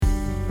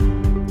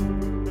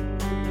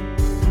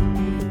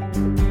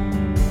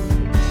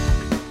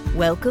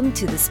Welcome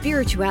to the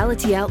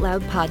Spirituality Out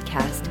Loud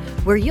podcast,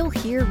 where you'll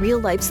hear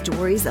real-life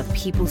stories of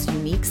people's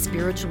unique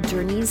spiritual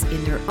journeys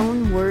in their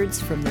own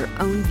words from their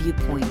own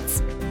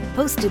viewpoints.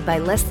 Hosted by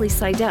Leslie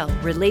Seidel,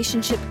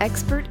 relationship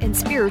expert and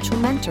spiritual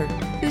mentor,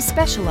 who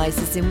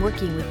specializes in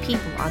working with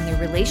people on their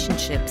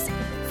relationships,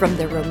 from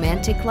their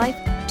romantic life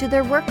to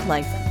their work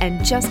life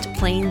and just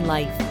plain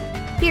life.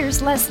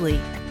 Here's Leslie.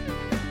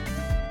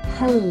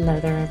 Hello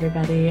there,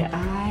 everybody.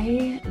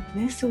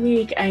 This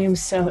week I am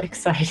so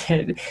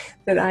excited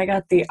that I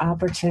got the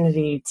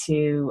opportunity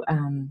to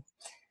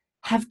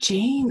have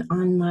Jayne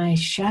on my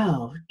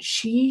show.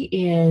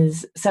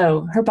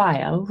 Her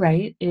bio,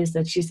 right, is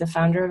that she's the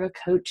founder of a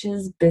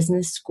coach's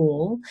business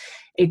school,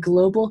 a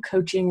global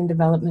coaching and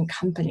development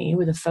company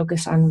with a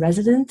focus on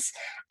residents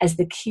as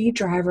the key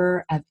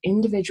driver of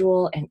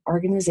individual and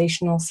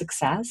organizational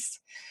success.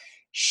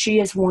 She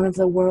is one of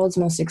the world's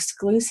most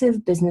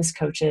exclusive business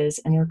coaches,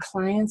 and her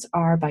clients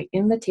are by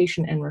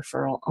invitation and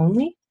referral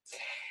only.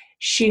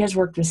 She has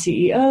worked with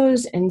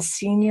CEOs and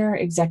senior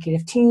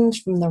executive teams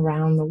from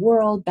around the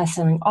world,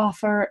 best-selling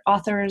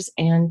authors,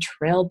 and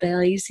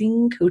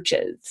trailblazing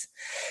coaches.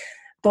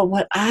 But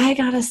what I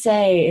gotta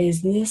say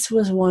is this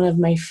was one of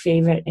my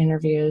favorite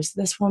interviews.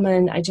 This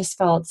woman, I just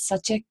felt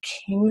such a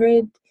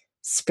kindred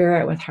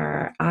spirit with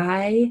her.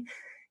 I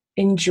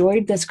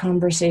enjoyed this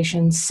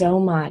conversation so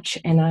much,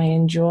 and I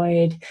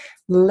enjoyed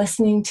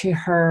listening to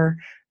her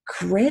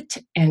grit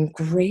and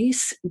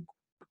grace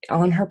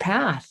on her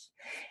path.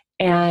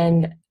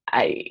 And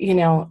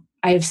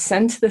I've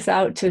sent this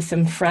out to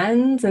some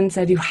friends and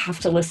said, you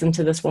have to listen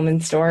to this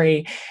woman's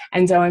story.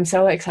 And so I'm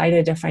so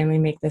excited to finally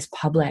make this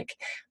public.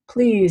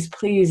 Please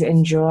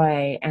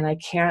enjoy. And I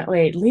can't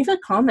wait. Leave a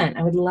comment.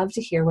 I would love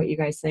to hear what you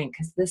guys think,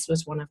 because this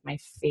was one of my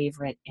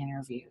favorite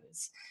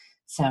interviews.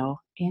 So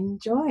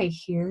enjoy.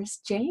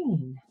 Here's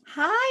Jayne.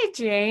 Hi,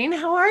 Jayne.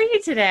 How are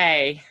you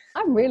today?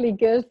 I'm really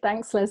good.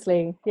 Thanks,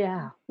 Leslie.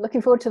 Yeah,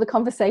 looking forward to the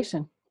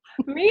conversation.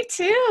 Me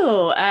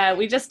too.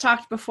 We just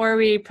talked before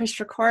we pushed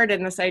record,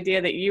 and this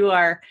idea that you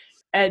are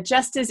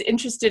just as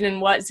interested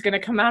in what's going to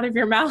come out of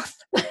your mouth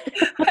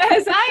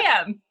as I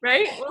am,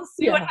 right? We'll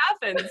see what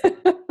happens.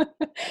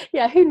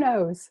 Yeah, who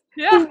knows?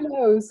 Yeah. Who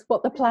knows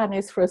what the plan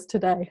is for us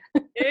today?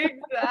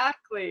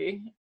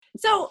 Exactly.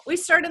 So we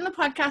start in the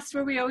podcast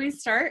where we always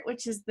start,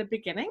 which is the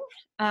beginning,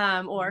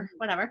 or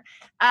whatever.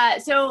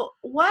 So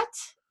what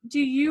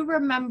do you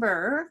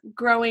remember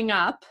growing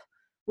up?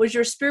 Was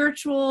your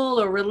spiritual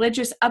or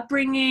religious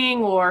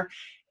upbringing, or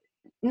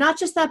not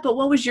just that, but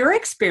what was your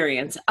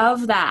experience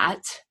of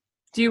that?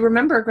 Do you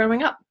remember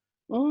growing up?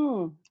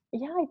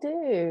 Yeah,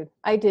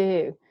 I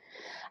do.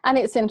 And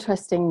it's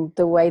interesting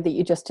the way that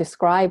you just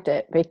described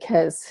it,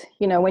 because,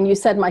 when you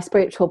said my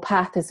spiritual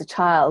path as a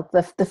child,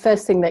 the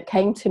first thing that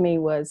came to me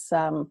was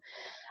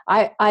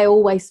I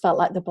always felt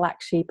like the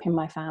black sheep in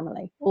my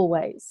family,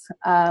 always.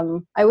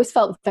 I always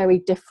felt very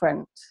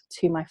different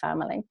to my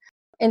family.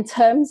 In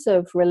terms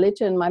of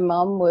religion, my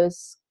mom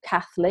was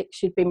Catholic.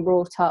 She'd been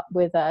brought up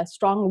with a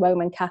strong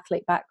Roman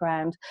Catholic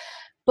background.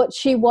 But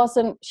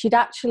she'd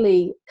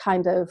actually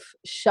kind of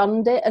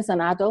shunned it as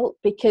an adult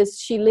because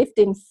she lived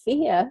in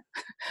fear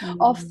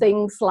of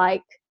things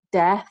like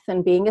death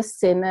and being a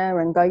sinner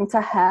and going to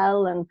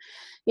hell and,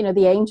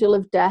 the angel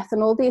of death,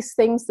 and all these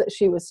things that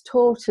she was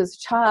taught as a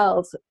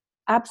child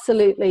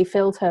absolutely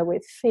filled her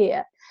with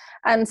fear.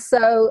 And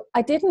so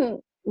I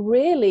didn't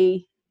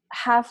really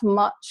have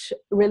much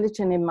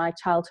religion in my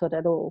childhood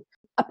at all.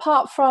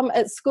 Apart from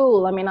at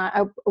school,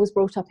 I was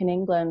brought up in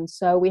England,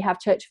 so we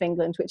have Church of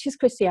England, which is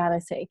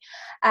Christianity.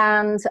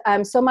 And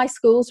so my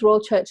schools were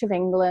all Church of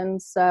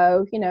England.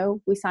 So,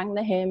 we sang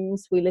the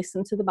hymns, we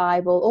listened to the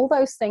Bible, all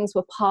those things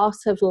were part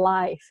of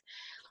life.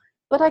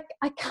 But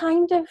I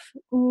kind of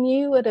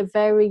knew at a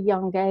very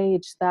young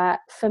age that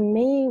for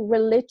me,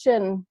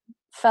 religion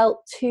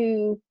felt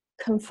too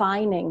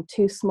confining,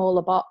 too small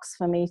a box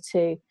for me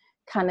to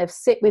kind of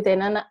sit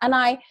within. And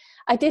I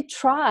did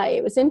try.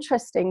 It was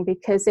interesting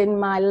because in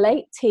my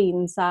late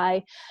teens,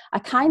 I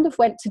kind of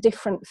went to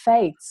different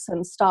faiths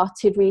and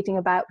started reading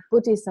about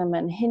Buddhism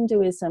and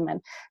Hinduism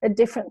and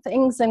different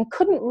things, and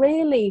couldn't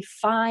really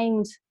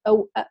find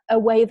a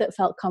way that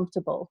felt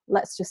comfortable.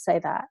 Let's just say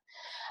that.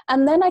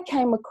 And then I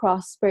came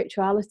across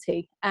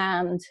spirituality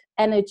and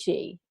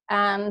energy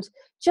and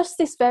just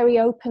this very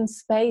open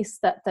space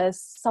that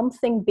there's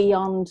something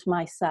beyond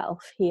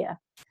myself here.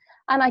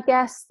 And I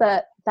guess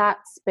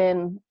that's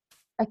been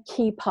a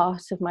key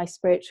part of my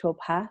spiritual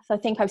path. I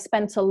think I've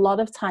spent a lot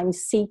of time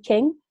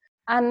seeking,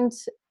 and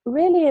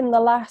really in the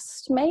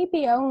last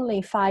maybe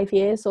only 5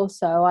 years or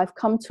so, I've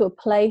come to a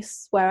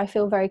place where I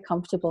feel very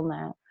comfortable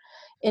now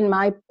in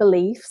my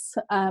beliefs.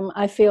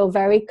 I feel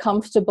very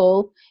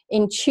comfortable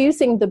in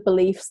choosing the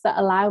beliefs that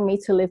allow me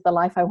to live the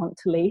life I want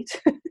to lead.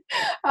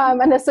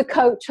 And as a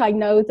coach, I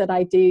know that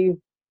I do,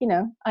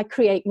 I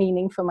create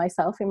meaning for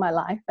myself in my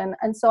life.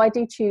 And so I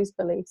do choose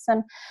beliefs.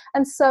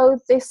 And so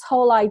this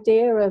whole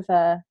idea of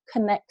a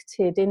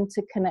connected,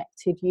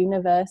 interconnected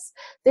universe,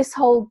 this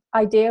whole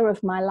idea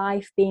of my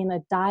life being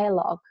a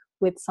dialogue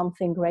with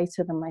something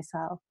greater than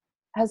myself,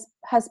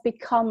 has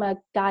become a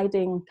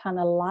guiding kind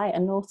of light, a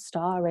North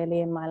Star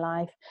really in my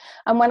life.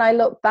 And when I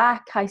look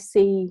back, I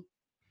see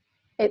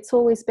it's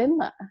always been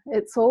there.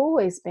 It's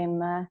always been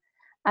there.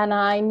 And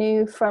I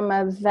knew from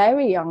a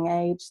very young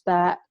age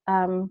that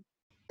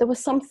there was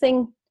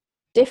something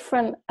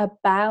different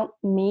about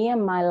me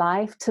and my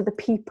life to the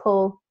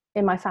people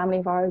in my family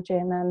of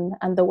origin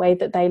and the way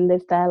that they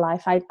lived their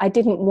life. I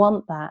didn't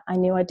want that. I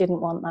knew I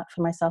didn't want that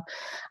for myself.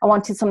 I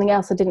wanted something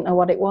else. I didn't know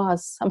what it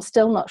was. I'm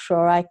still not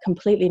sure I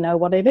completely know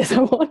what it is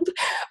I want,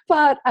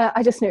 but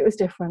I just knew it was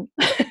different.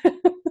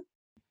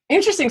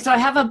 Interesting. So I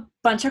have a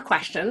bunch of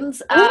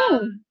questions.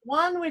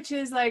 One, which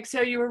is like,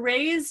 so you were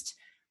raised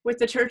with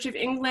the Church of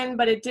England,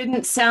 but it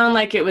didn't sound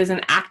like it was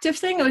an active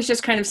thing. It was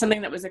just kind of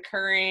something that was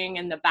occurring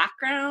in the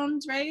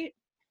background, right?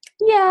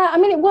 Yeah, I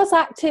mean, it was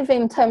active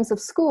in terms of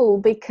school,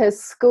 because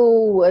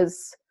school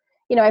was,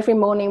 you know, every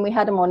morning we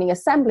had a morning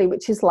assembly,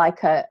 which is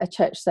like a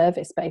church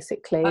service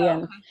basically. Oh,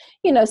 and,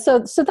 you know, so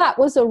that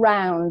was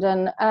around.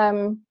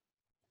 And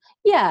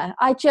yeah,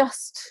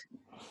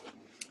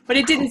 But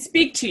it didn't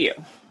speak to you.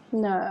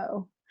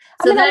 No.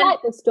 So I like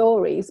the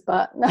stories,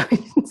 but no, it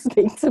didn't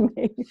speak to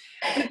me.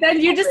 But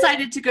then you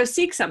decided to go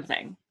seek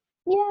something.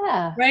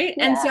 Yeah. Right?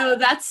 Yeah. And so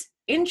that's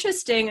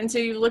interesting. And so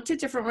you looked at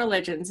different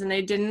religions and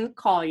they didn't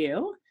call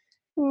you.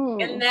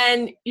 And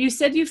then you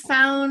said you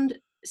found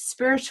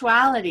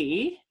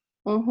spirituality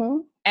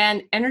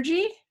and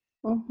energy.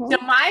 So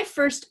my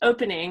first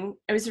opening,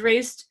 I was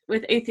raised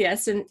with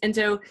atheists. And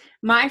so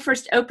my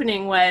first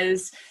opening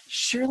was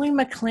Shirley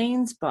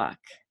MacLaine's book.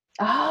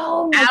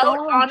 Oh, my Out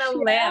gosh, on a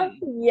Limb.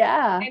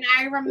 Yeah. And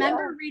I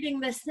remember reading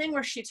this thing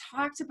where she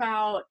talked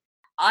about,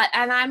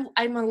 and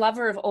I'm a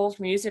lover of old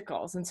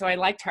musicals, and so I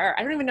liked her.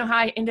 I don't even know how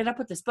I ended up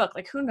with this book.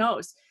 Like, who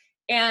knows?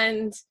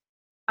 And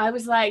I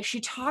was like, she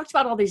talked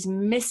about all these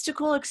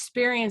mystical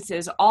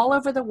experiences all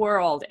over the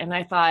world, and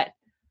I thought,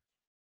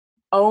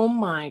 oh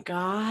my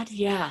God,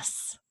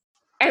 yes.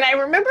 And I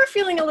remember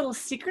feeling a little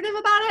secretive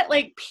about it.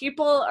 Like,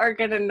 people are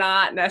gonna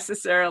not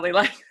necessarily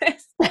like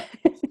this.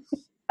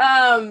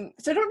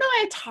 So I don't know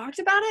why I talked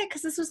about it,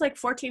 because this was like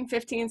 14,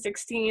 15,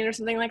 16 or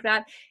something like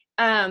that.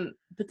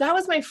 But that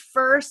was my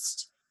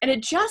first, and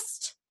it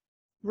just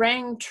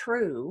rang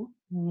true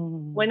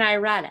when I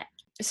read it.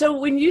 So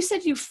when you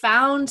said you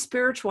found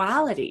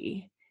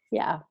spirituality,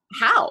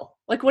 how?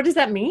 Like, what does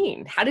that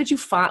mean? How did you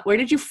where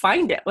did you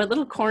find it? What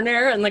little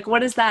corner? And like,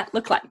 what does that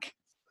look like?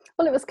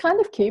 Well, it was kind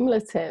of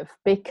cumulative,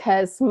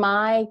 because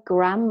my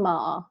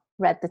grandma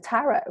read the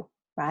tarot.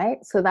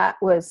 Right. So that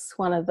was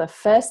one of the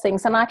first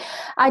things. And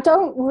I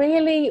don't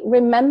really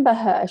remember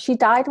her. She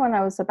died when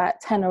I was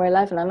about 10 or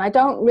 11. And I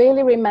don't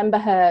really remember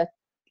her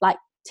like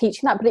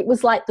teaching that, but it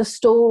was like the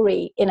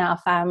story in our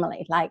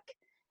family, like,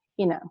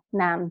 you know,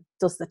 Nan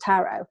does the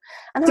tarot.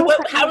 And so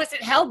how was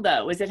it held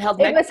though? Was it held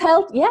negatively?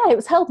 It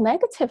was held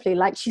negatively.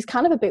 Like, she's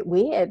kind of a bit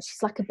weird.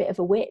 She's like a bit of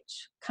a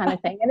witch kind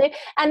of thing.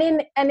 And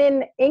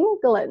in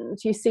England,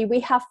 you see, we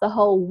have the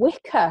whole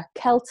Wicca,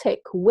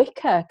 Celtic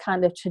Wicca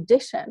kind of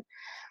tradition.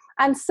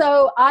 And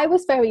so I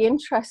was very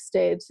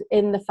interested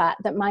in the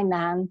fact that my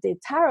nan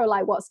did tarot.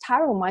 Like, what's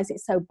tarot and why is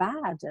it so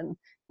bad? And,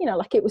 you know,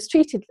 like, it was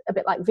treated a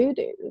bit like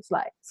voodoo. It was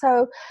like,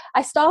 so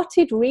I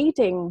started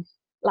reading,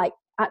 like,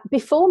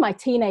 before my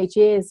teenage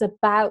years,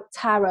 about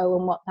tarot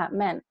and what that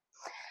meant.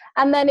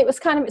 And then it was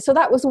kind of, so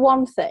that was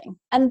one thing.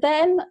 And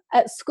then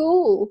at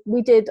school,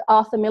 we did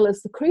Arthur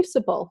Miller's The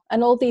Crucible,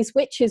 and all these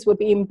witches were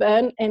being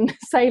burnt in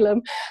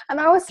Salem.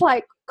 And I was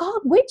like,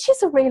 God,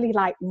 witches are really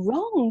like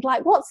wrong.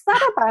 Like, what's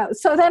that about?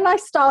 So then I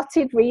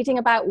started reading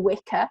about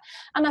Wicca,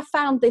 and I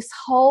found this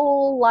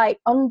whole like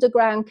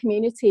underground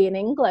community in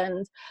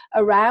England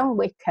around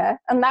Wicca.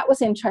 And that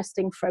was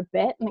interesting for a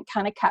bit. And it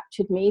kind of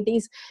captured me.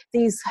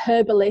 These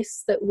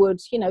herbalists that would,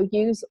 you know,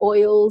 use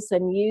oils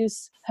and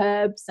use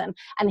herbs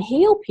and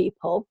heal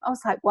people. I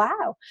was like,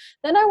 wow.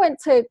 Then I went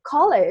to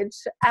college,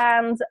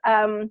 and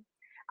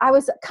I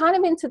was kind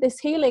of into this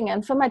healing.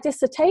 And for my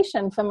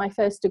dissertation, for my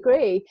first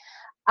degree,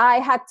 I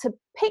had to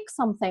pick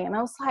something, and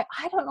I was like,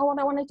 I don't know what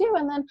I want to do.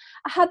 And then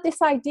I had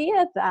this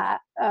idea that,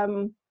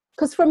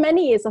 because for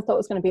many years I thought I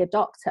was going to be a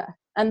doctor,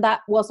 and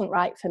that wasn't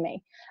right for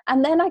me.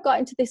 And then I got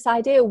into this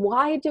idea,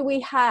 why do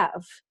we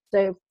have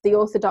the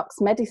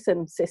orthodox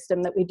medicine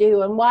system that we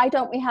do, and why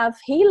don't we have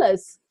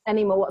healers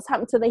anymore? What's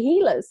happened to the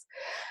healers?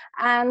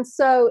 And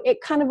so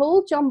it kind of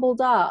all jumbled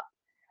up.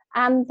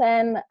 And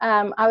then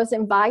I was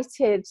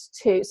invited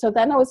to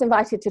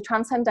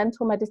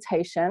Transcendental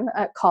Meditation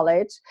at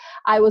college.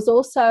 I was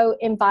also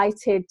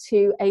invited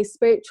to a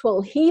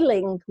spiritual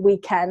healing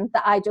weekend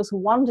that I just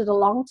wandered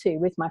along to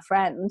with my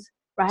friend,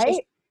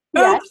 right?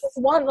 Just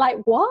one, like,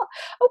 what?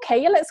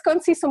 Okay, yeah, let's go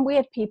and see some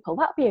weird people.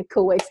 That'd be a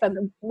cool way to spend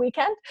the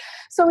weekend.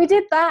 So we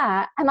did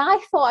that, and I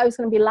thought I was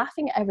going to be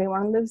laughing at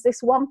everyone. There was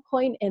this one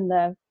point in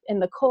the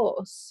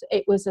course.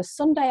 It was a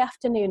Sunday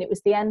afternoon. It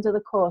was the end of the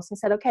course. And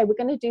said, okay, we're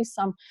going to do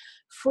some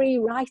free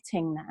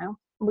writing now.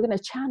 We're going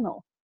to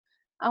channel.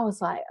 I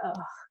was like,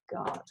 oh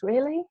God,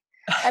 really?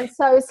 And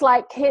so it's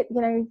like, you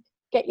know,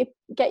 get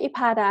your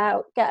pad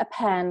out, get a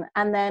pen,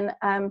 and then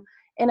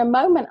in a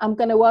moment, I'm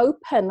going to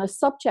open a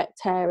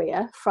subject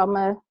area from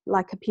a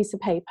piece of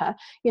paper.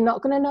 You're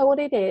not going to know what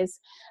it is.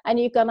 And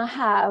you're going to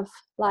have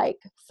like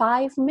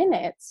 5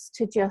 minutes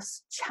to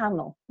just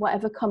channel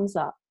whatever comes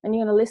up. And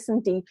you're going to listen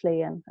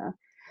deeply. And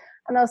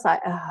I was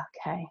like, oh,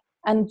 okay.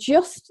 And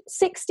just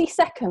 60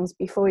 seconds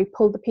before he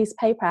pulled the piece of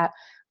paper out,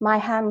 my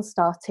hand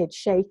started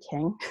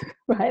shaking,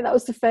 right? That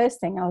was the first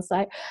thing. I was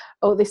like,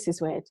 oh, this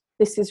is weird.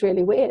 This is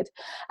really weird.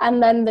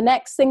 And then the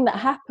next thing that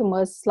happened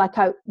was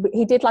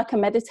he did like a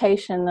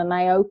meditation, and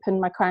I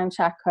opened my crown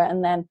chakra,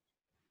 and then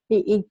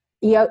he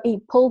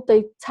pulled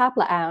the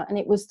tablet out, and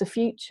it was the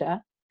future.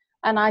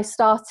 And I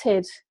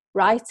started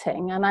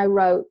writing, and I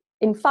wrote,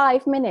 in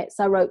 5 minutes,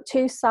 I wrote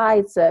 2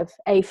 sides of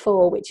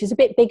A4, which is a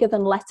bit bigger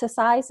than letter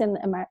size in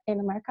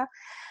America.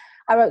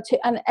 I wrote 2,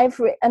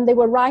 and they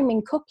were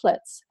rhyming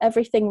couplets.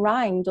 Everything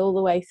rhymed all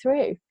the way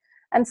through.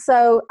 And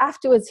so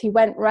afterwards he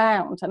went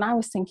round, and I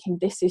was thinking,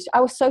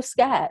 I was so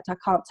scared. I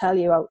can't tell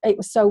you. It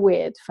was so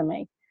weird for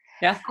me.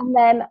 Yeah. And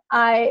then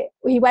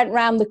he went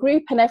round the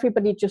group, and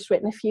everybody had just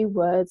written a few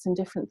words and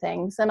different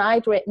things. And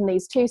I'd written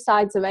these 2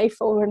 sides of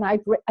A4, and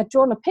I'd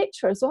drawn a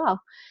picture as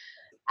well.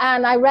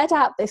 And I read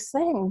out this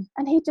thing,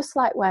 and he just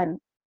like went,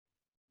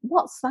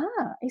 what's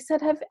that? He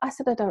said, I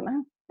said, I don't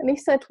know. And he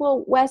said,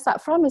 well, where's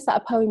that from? Is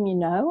that a poem you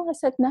know? I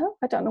said, no,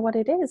 I don't know what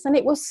it is. And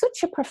it was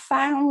such a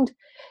profound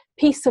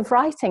piece of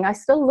writing. I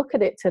still look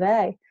at it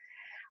today.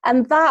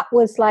 And that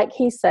was like,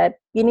 he said,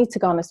 you need to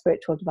go on a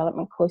spiritual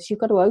development course. You've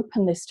got to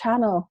open this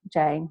channel,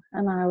 Jayne.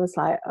 And I was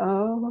like,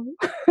 oh,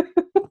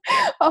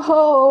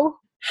 oh.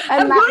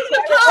 And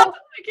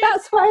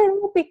that's where it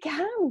all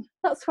began.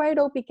 That's where it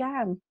all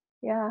began.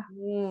 Yeah.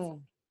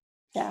 Mm.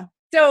 Yeah.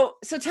 So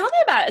tell me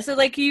about it. So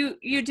like you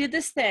did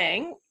this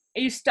thing,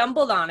 you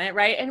stumbled on it,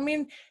 right? And I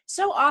mean,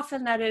 so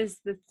often that is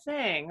the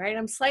thing, right?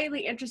 I'm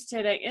slightly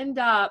interested. I end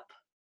up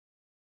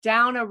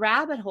down a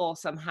rabbit hole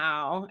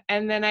somehow.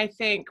 And then I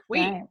think,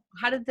 wait, right.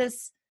 how did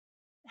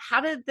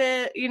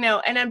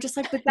and I'm just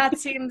like, but that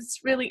seems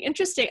really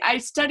interesting. I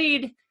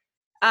studied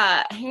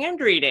hand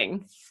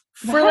reading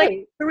for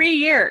like 3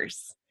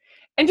 years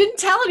and didn't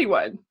tell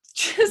anyone.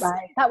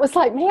 Right. That was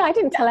like me. I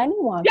didn't tell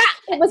anyone.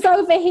 Yeah. It was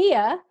over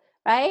here,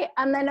 right?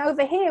 And then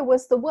over here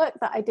was the work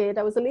that I did.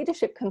 I was a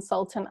leadership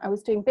consultant. I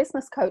was doing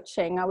business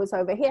coaching. I was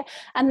over here.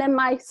 And then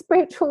my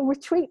spiritual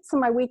retreats and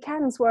my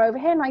weekends were over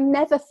here. And I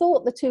never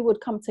thought the two would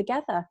come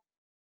together.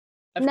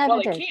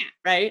 Never did. They can't,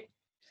 right?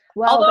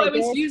 Well, although I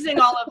was using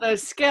all of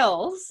those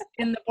skills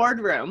in the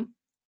boardroom,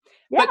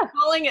 but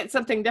calling it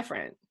something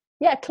different.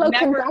 Yeah, cloak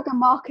and dagger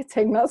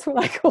marketing, that's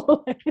what I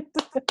call it.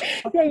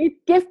 Yeah, you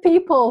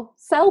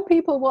sell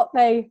people what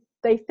they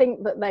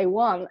think that they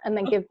want, and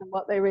then give them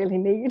what they really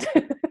need.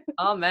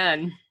 Oh,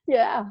 man.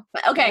 Yeah.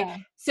 Okay, yeah.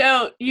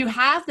 So you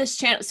have this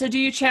channel. So do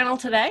you channel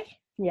today?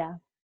 Yeah.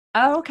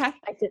 Oh, okay.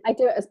 I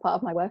do it as part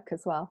of my work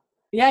as well.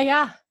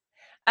 Yeah.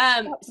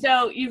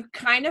 So you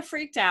kind of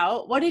freaked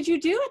out. What did you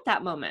do at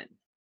that moment?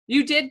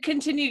 You did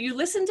continue, you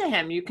listened to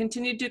him, you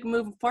continued to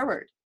move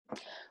forward.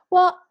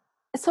 Well,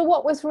 so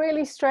what was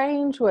really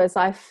strange was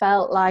I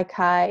felt like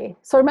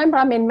so remember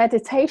I'm in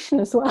meditation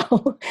as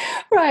well,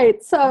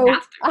 right? So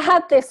I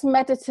had this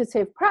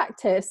meditative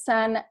practice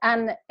and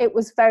it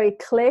was very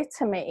clear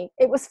to me.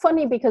 It was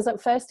funny because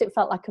at first it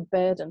felt like a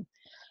burden.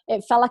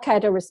 It felt like I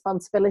had a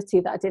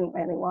responsibility that I didn't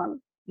really want.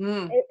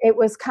 It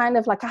was kind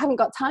of like, I haven't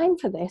got time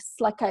for this.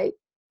 I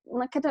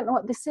don't know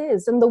what this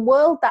is. And the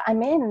world that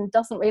I'm in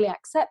doesn't really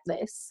accept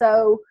this.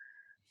 So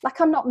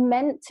I'm not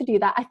meant to do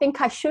that. I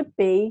think I should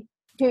be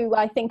who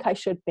I think I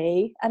should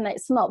be. And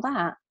it's not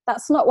that.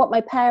 That's not what my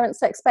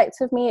parents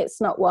expect of me.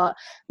 It's not what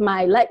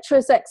my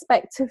lecturers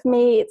expect of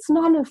me. It's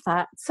none of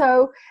that.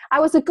 So I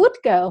was a good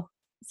girl.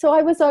 So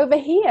I was over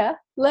here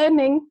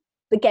learning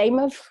the game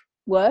of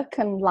work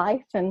and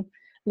life and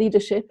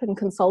leadership and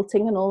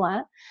consulting and all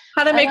that.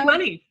 How to make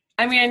money.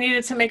 I mean, I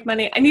needed to make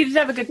money. I needed to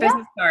have a good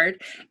business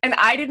card. And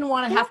I didn't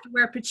want to have to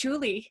wear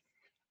patchouli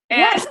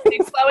and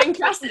flowing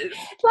dresses.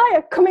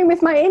 Like coming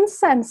with my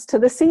incense to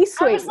the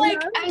C-suite. I was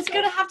like, I was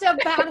going to have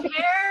bad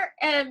hair,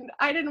 and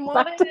I didn't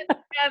want it.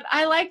 And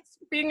I liked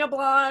being a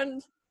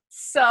blonde.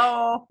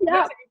 So,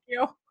 thank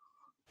you.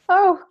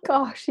 Oh,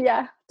 gosh.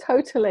 Yeah,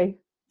 totally.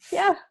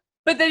 Yeah.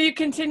 But then you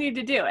continued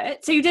to do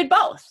it. So you did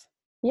both.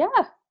 Yeah.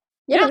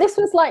 But this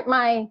was like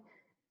my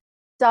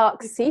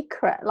dark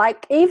secret.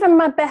 Like even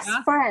my best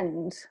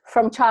friend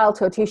from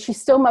childhood,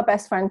 she's still my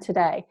best friend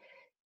today,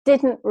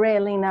 didn't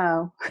really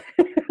know.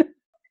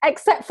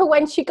 Except for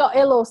when she got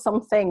ill or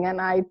something, and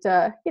I'd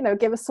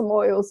give her some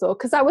oils, or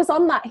because I was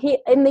on that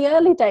in the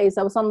early days,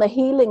 I was on the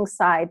healing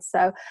side.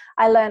 So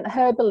I learned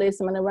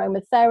herbalism and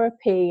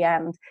aromatherapy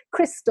and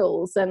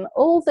crystals and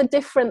all the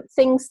different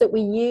things that we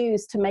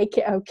use to make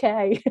it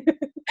okay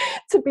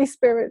to be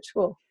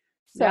spiritual.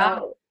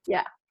 So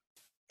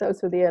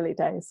those were the early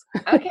days.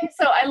 Okay.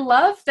 So I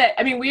love that.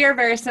 I mean, we are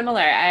very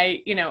similar.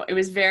 It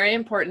was very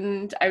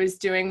important. I was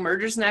doing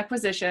mergers and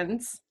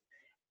acquisitions,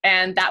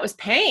 and that was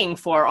paying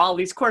for all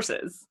these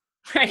courses,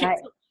 right?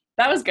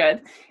 That was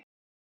good.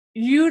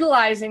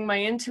 utilizing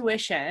my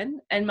intuition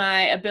and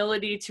my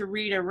ability to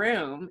read a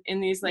room in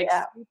these like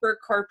super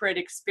corporate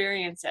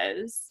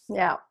experiences.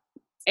 Yeah.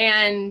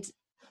 And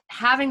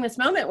having this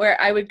moment where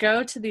I would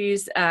go to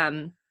these,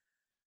 and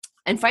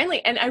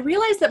I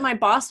realized that my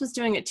boss was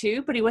doing it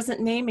too, but he wasn't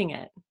naming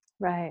it.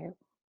 Right.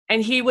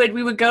 And we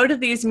would go to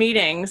these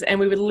meetings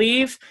and I would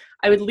leave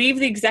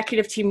the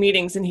executive team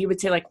meetings and he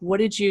would say like,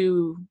 what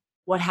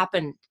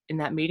happened in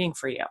that meeting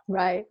for you?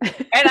 Right.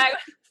 And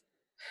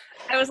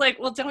I was like,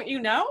 well, don't you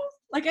know?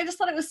 Like, I just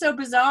thought it was so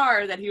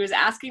bizarre that he was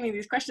asking me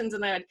these questions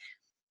and I would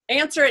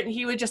answer it and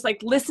he would just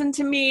like listen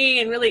to me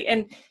and really,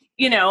 and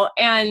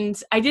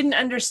I didn't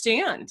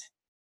understand.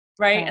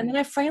 Right. And then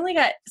I finally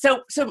got,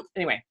 so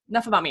anyway,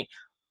 enough about me.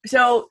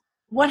 So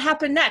what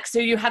happened next? So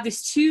you have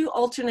these two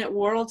alternate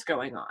worlds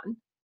going on,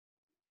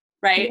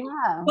 right?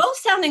 Yeah. Both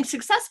sounding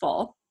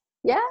successful.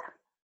 Yeah.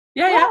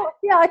 Yeah. Well,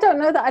 yeah. I don't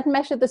know that I'd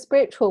measure the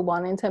spiritual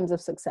one in terms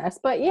of success,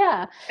 but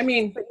yeah. I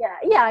mean,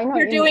 yeah, I know.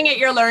 You're doing it,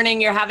 you're learning,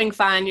 you're having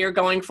fun, you're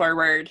going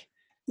forward.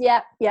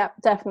 Yeah,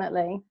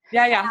 definitely.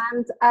 Yeah.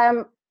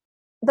 And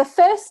the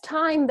first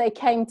time they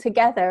came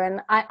together,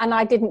 and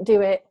I didn't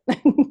do it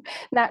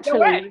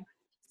naturally. No,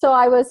 so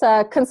I was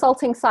a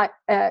consulting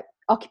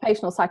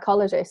occupational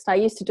psychologist. I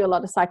used to do a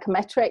lot of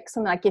psychometrics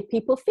and I'd give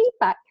people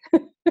feedback,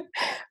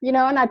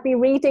 and I'd be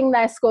reading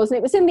their scores. And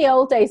it was in the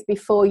old days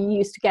before you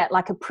used to get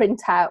like a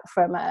printout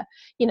from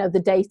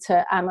the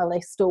data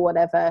analyst or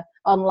whatever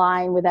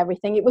online with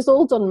everything. It was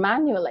all done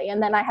manually.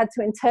 And then I had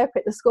to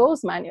interpret the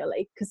scores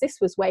manually because this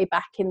was way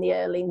back in the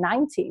early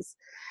 90s.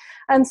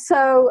 And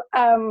so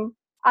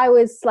I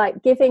was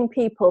like giving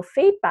people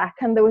feedback.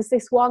 And there was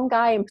this one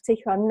guy in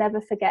particular, I'll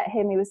never forget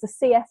him. He was the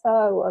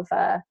CFO of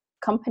a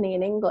company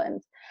in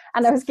England,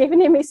 and I was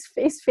giving him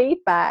his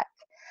feedback,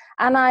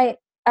 and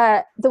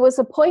there was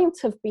a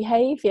point of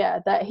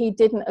behavior that he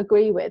didn't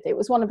agree with. It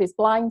was one of his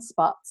blind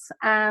spots,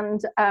 and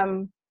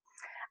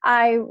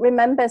I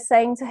remember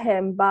saying to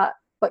him, but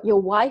your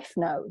wife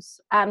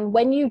knows, and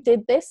when you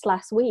did this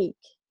last week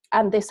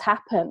and this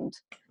happened,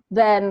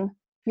 then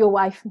your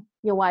wife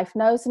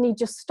knows. And he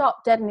just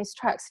stopped dead in his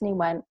tracks and he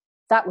went,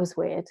 that was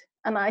weird.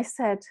 And I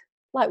said,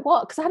 like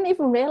what? Because I hadn't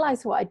even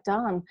realized what I'd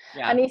done.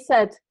 And he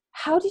said,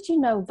 how did you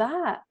know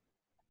that?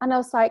 And I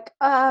was like,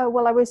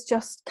 well, I was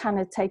just kind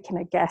of taking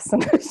a guess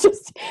and I was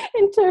just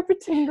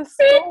interpreting the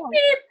score.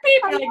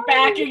 Beep, like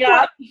backing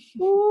up.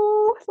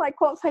 Ooh, like,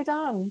 what have I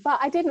done? But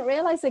I didn't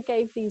realize I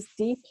gave these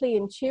deeply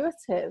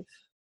intuitive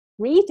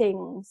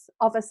readings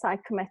of a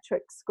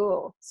psychometric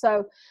score.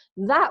 So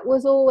that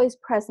was always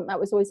present. That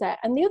was always there.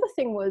 And the other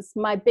thing was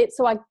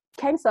so I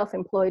became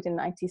self-employed in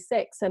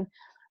 96, and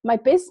my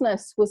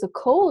business was a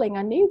calling.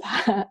 I knew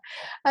that.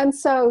 And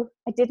so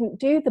I didn't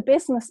do the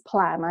business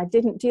plan. I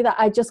didn't do that.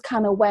 I just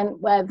kind of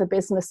went where the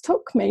business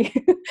took me,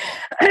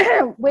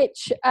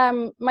 which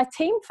my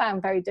team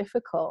found very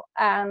difficult.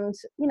 And,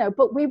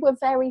 but we were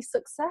very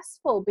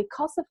successful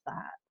because of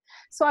that.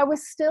 So I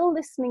was still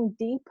listening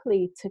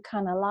deeply to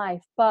kind of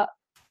life. But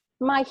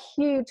my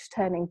huge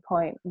turning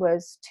point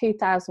was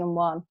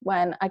 2001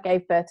 when I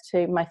gave birth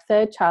to my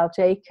third child,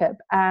 Jacob,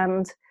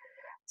 and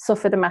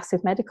suffered a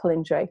massive medical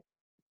injury.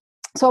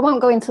 So I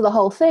won't go into the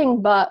whole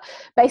thing, but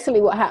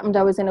basically what happened,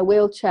 I was in a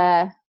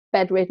wheelchair,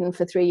 bedridden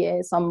for 3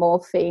 years on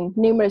morphine,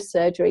 numerous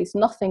surgeries,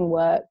 nothing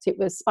worked. It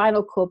was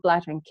spinal cord,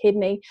 bladder and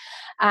kidney.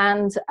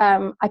 And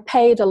I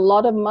paid a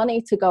lot of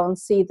money to go and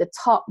see the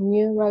top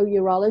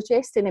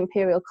neurourologist in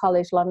Imperial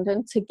College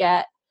London to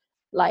get,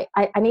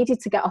 I needed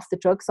to get off the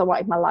drugs. I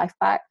wanted my life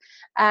back.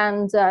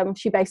 And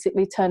she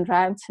basically turned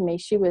around to me.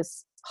 She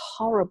was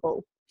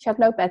horrible. She had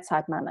no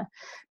bedside manner,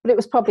 but it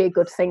was probably a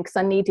good thing because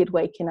I needed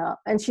waking up.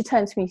 And she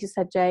turned to me, she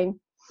said, Jayne,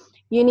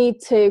 you need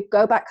to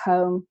go back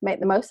home, make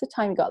the most of the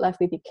time you got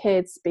left with your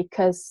kids,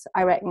 because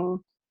I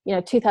reckon,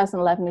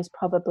 2011 is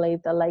probably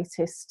the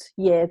latest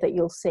year that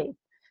you'll see.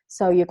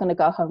 So you're going to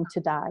go home to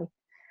die.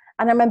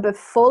 And I remember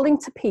falling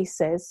to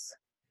pieces,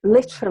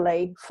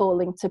 literally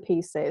falling to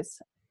pieces.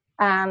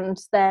 And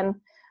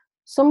then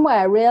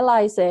somewhere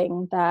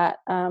realizing that,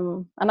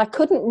 and I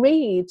couldn't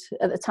read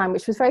at the time,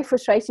 which was very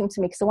frustrating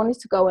to me because I wanted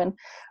to go and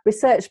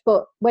research.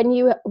 But when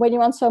you're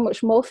on so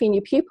much morphine,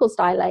 your pupils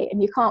dilate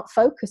and you can't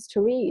focus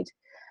to read.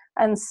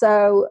 And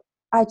so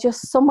I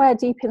just, somewhere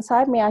deep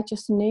inside me, I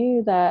just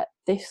knew that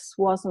this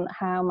wasn't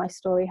how my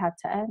story had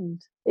to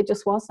end. It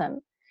just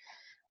wasn't.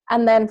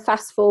 And then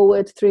fast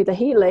forward through the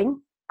healing,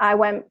 I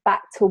went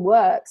back to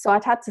work. So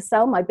I'd had to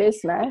sell my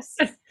business.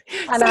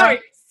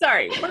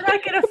 Sorry, we're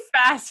not going to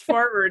fast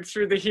forward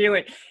through the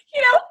healing.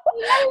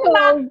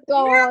 Oh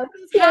God!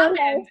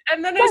 Happened,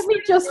 and then let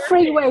me just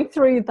freeway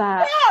through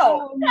that.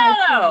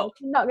 No.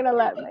 You're not going to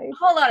let me.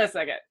 Hold on a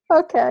second.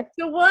 Okay.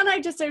 So one,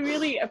 I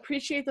really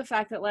appreciate the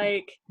fact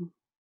that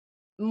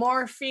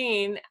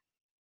morphine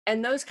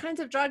and those kinds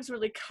of drugs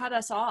really cut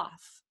us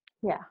off.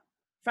 Yeah.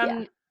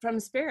 From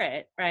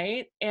spirit,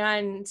 right?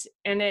 And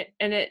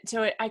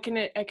so I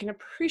can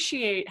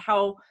appreciate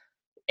how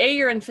A,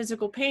 you're in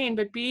physical pain,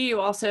 but B, you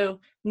also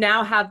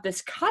now have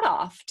this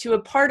cutoff to a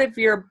part of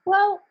your.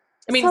 Well,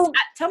 I mean,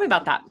 tell me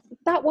about that.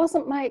 That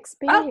wasn't my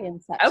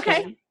experience. Actually.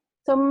 Okay.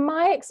 So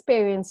my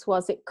experience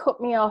was it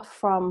cut me off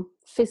from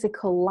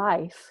physical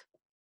life,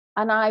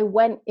 and I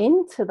went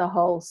into the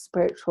whole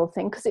spiritual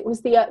thing because it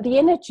was the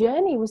inner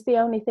journey was the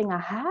only thing I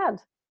had.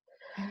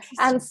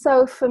 And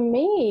so for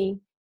me,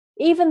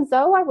 even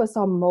though I was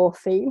on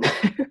morphine,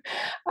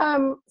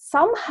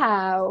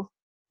 somehow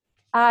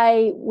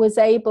I was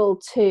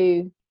able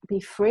to be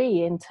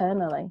free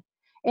internally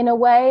in a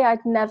way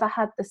I'd never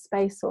had the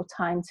space or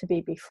time to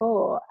be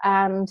before.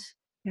 And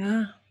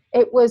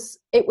it was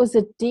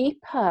a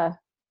deeper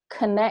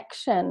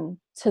connection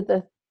to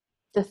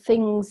the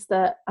things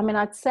that, I mean,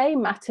 I'd say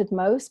mattered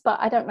most, but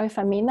I don't know if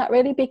I mean that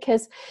really,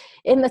 because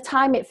in the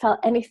time it felt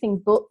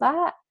anything but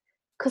that,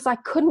 because I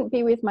couldn't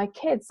be with my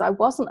kids. I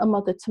wasn't a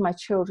mother to my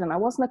children. I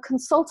wasn't a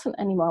consultant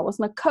anymore. I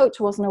wasn't a coach.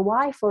 I wasn't a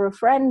wife or a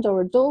friend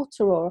or a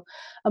daughter or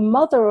a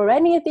mother or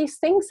any of these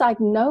things I'd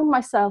known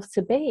myself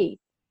to be.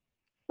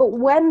 But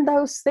when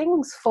those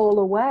things fall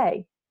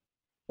away,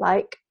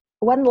 like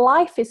when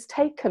life is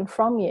taken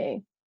from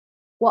you,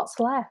 what's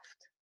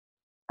left?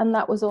 And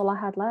that was all I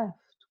had left,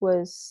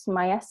 was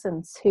my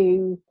essence,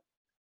 who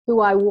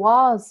I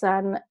was,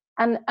 and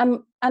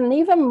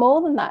even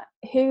more than that,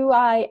 who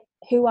I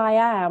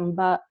am.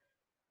 But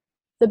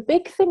the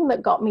big thing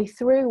that got me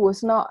through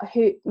was not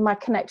my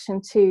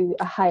connection to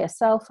a higher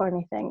self or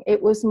anything.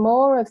 It was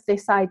more of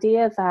this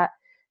idea that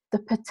the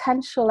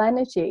potential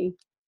energy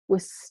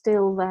was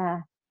still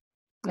there.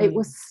 It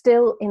was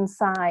still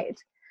inside.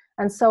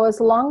 And so as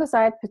long as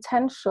I had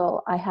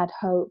potential, I had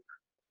hope.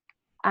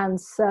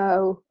 And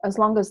so as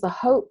long as the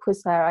hope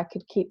was there, I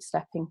could keep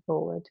stepping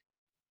forward.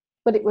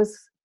 But it was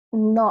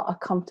not a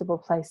comfortable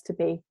place to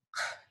be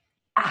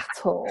at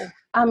all.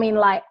 I mean,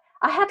 like,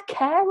 I had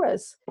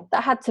carers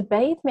that had to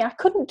bathe me. I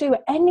couldn't do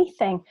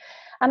anything.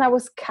 And I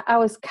was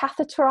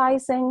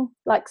catheterizing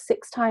like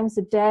 6 times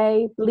a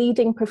day,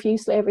 bleeding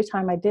profusely every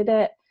time I did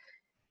it.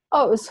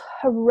 Oh, it was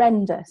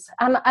horrendous.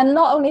 And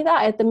not only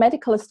that, I had the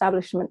medical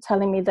establishment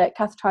telling me that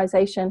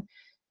catheterization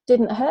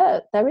didn't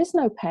hurt. There is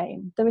no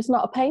pain. There is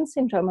not a pain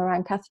syndrome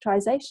around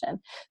catheterization.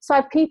 So I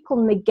had people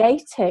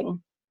negating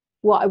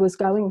what I was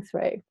going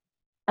through.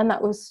 And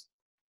that was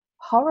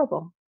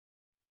horrible.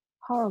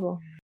 Horrible.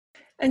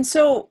 And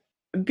so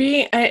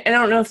I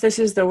don't know if this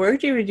is the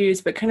word you would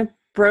use, but kind of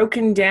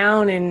broken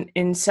down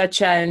in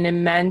such an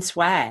immense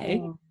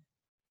way.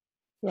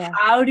 Yeah.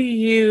 How do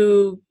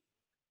you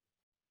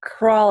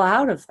crawl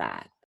out of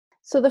that?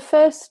 So the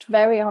first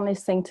very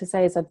honest thing to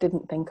say is I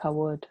didn't think I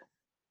would.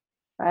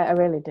 Right? I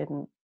really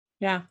didn't.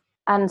 Yeah.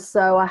 And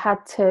so I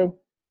had to,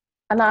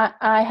 and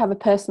I have a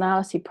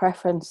personality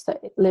preference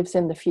that lives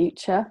in the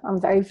future. I'm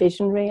very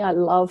visionary. I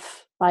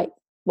love like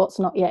what's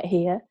not yet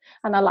here,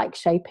 and I like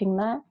shaping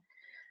that.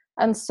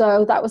 And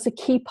so that was a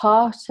key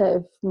part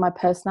of my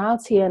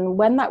personality. And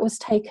when that was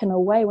taken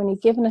away, when you're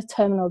given a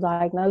terminal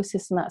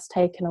diagnosis and that's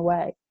taken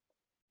away,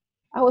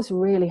 that was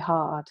really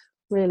hard.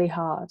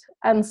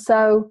 And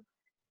so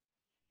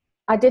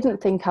I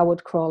didn't think I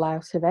would crawl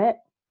out of it,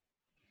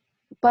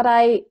 but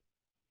I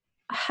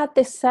had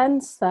this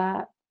sense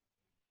that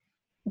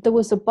there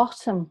was a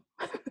bottom.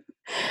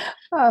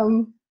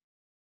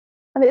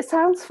 And it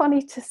sounds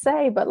funny to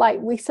say, but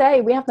like we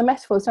have the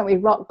metaphors, don't we?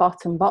 Rock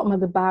bottom, bottom of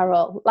the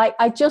barrel. Like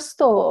I just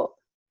thought,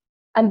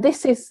 and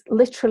this is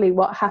literally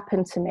what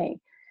happened to me,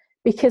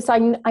 because I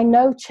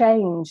know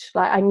change.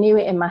 Like I knew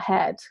it in my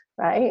head,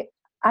 right?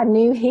 I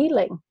knew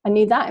healing. I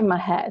knew that in my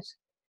head,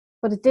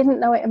 but I didn't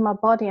know it in my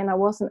body, and I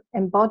wasn't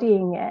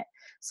embodying it.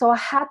 So I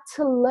had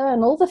to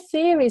learn all the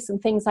theories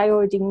and things I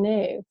already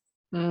knew.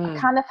 I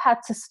kind of had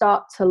to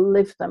start to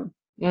live them.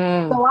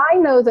 So I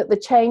know that the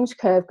change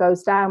curve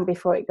goes down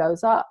before it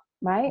goes up,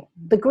 right?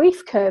 The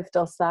grief curve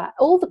does that.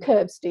 All the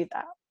curves do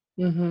that.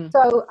 Mm-hmm.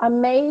 So I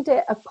made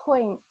it a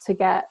point to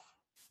get,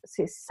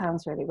 see, it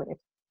sounds really weird,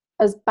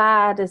 as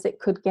bad as it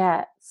could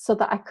get so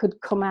that I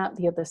could come out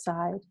the other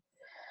side.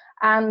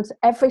 And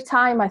every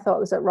time I thought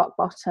it was at rock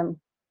bottom,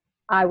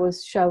 I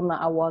was shown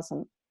that I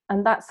wasn't.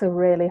 And that's a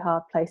really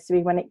hard place to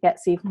be when it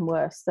gets even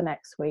worse the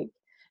next week.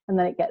 And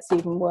then it gets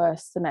even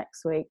worse the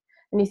next week.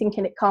 And you're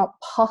thinking it can't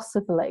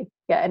possibly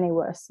get any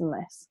worse than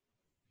this.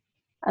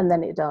 And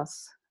then it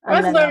does.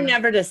 And I've learned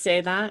never to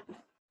say that.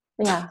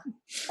 Yeah,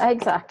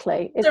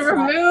 exactly. To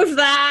remove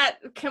that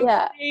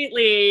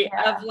completely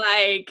of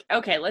like,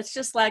 okay, let's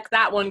just let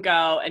that one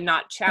go and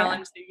not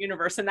challenge the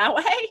universe in that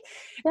way.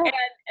 Yeah.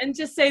 And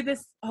just say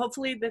this,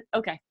 hopefully that,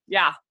 okay,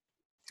 yeah.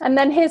 And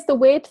then here's the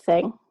weird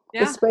thing,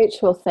 the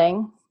spiritual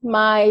thing.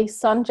 My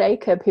son,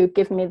 Jacob, who'd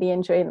given me the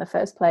injury in the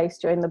first place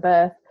during the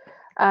birth,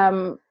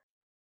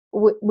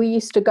 we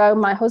used to go,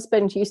 my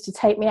husband used to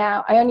take me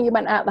out. I only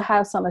went out the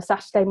house on a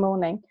Saturday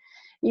morning.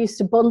 He used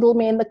to bundle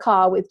me in the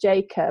car with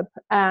Jacob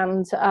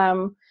and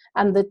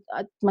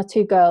my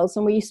 2 girls.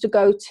 And we used to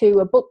go to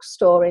a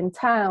bookstore in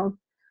town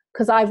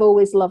because I've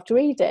always loved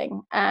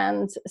reading.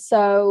 And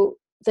so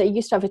they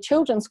used to have a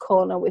children's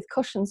corner with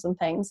cushions and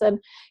things. And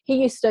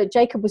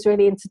Jacob was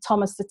really into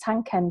Thomas the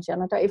Tank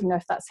Engine. I don't even know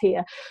if that's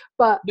here,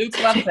 but Luke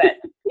loves it.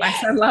 My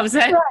son loves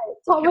it. Right,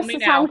 Thomas the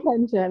Tank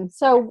Engine.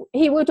 So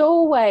he would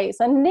always,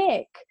 and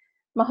Nick,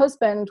 my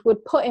husband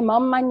would put him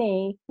on my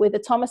knee with a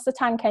Thomas the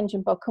Tank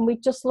Engine book, and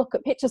we'd just look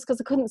at pictures because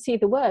I couldn't see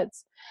the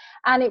words.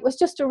 And it was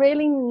just a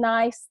really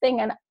nice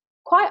thing. And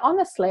quite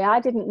honestly, I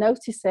didn't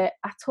notice it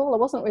at all. I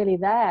wasn't really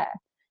there.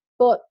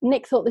 But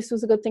Nick thought this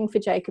was a good thing for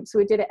Jacob, so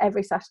we did it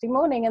every Saturday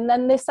morning. And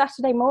then this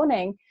Saturday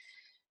morning,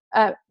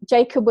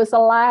 Jacob was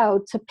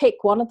allowed to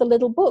pick one of the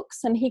little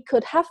books, and he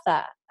could have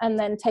that and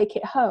then take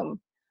it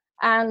home.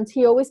 And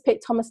he always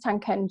picked Thomas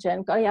Tank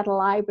Engine. God, he had a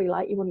library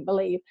like you wouldn't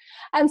believe.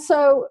 And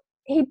so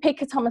he'd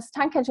pick a Thomas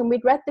Tank Engine.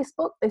 We'd read this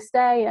book this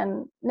day,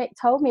 and Nick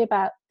told me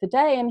about the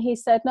day, and he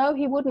said no,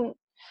 he wouldn't.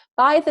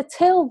 By the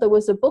till, there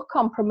was a book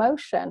on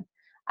promotion,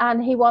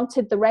 and he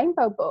wanted the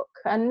Rainbow book.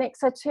 And Nick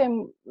said to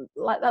him,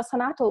 like, that's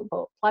an adult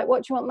book. Like,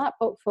 what do you want that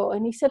book for?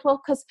 And he said, well,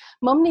 because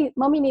mummy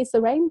needs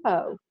the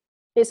Rainbow.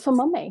 It's for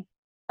mummy.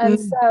 And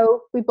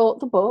so we bought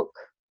the book,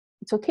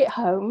 took it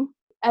home,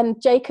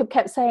 and Jacob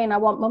kept saying, I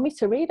want mummy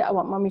to read it. I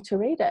want mummy to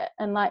read it.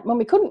 And like,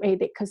 mummy couldn't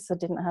read it because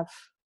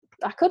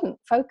I couldn't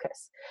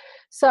focus.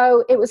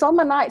 So it was on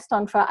my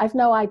nightstand for, I've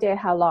no idea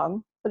how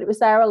long, but it was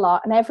there a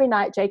lot. And every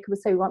night Jacob would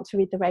say, we want to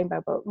read the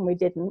Rainbow book, and we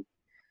didn't.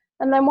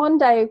 And then one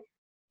day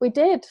we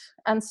did.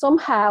 And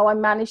somehow I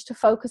managed to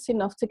focus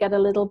enough to get a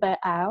little bit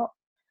out.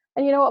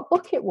 And you know what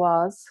book it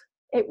was?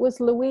 It was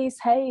Louise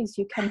Hay's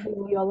You Can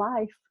Heal Your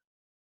Life.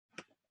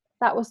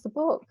 That was the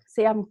book.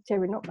 See, I'm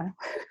tearing up now.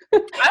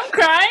 I'm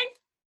crying.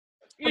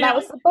 That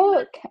was the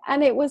book.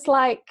 And it was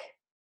like,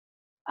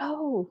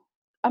 oh,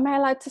 am I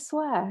allowed to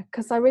swear?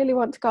 Because I really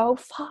want to go, oh,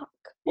 fuck.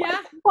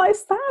 What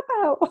is that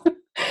about?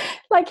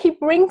 Like, he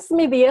brings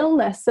me the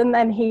illness and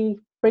then he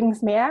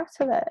brings me out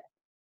of it.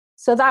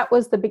 So that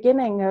was the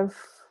beginning of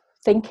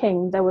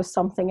thinking there was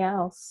something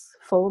else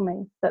for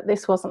me, that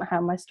this wasn't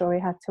how my story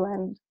had to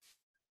end.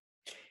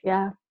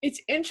 Yeah. It's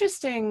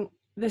interesting,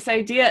 this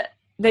idea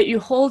that you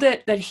hold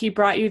it, that he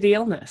brought you the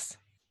illness.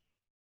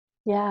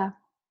 Yeah.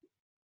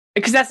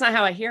 Because that's not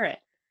how I hear it.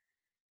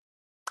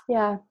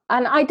 Yeah.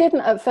 And I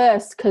didn't at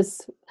first, because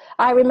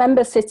I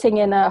remember sitting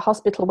in a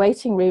hospital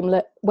waiting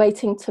room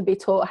waiting to be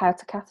taught how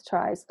to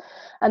catheterize.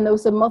 And there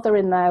was a mother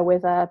in there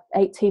with a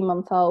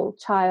 18-month-old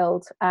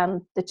child,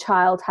 and the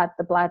child had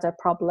the bladder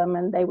problem,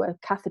 and they were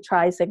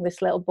catheterizing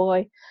this little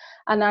boy.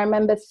 And I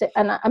remember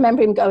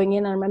him going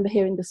in, and I remember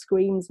hearing the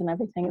screams and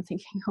everything and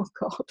thinking, oh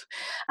God.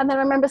 And then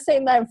I remember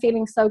sitting there and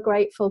feeling so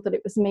grateful that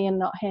it was me and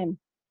not him.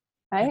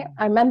 Right?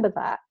 I remember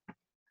that.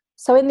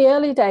 So in the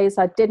early days,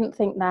 I didn't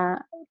think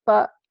that,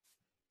 but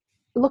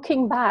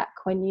looking back,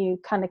 when you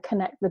kind of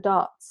connect the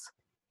dots,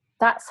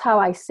 that's how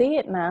I see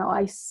it now.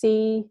 I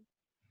see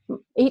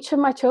each of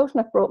my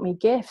children have brought me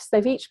gifts.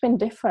 They've each been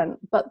different,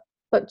 but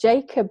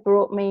Jacob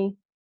brought me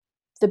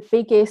the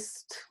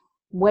biggest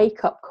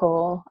wake-up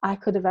call I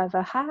could have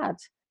ever had,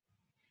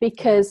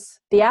 because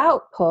the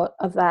output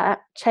of that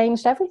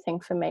changed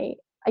everything for me.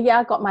 Yeah,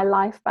 I got my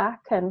life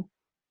back, and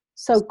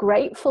so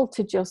grateful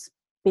to just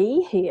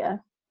be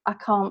here. I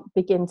can't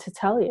begin to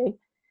tell you.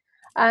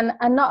 And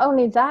not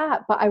only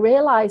that, but I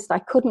realized I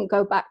couldn't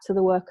go back to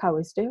the work I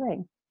was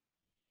doing,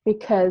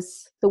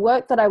 because the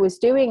work that I was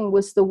doing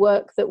was the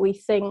work that we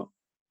think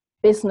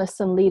business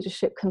and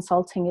leadership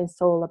consulting is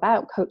all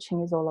about,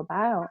 coaching is all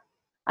about.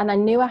 And I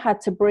knew I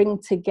had to bring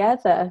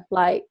together,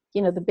 like,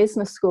 you know, the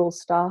business school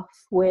stuff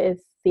with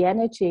the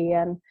energy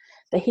and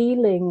the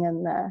healing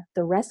and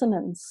the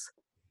resonance.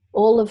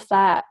 All of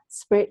that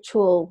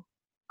spiritual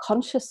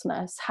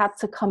consciousness had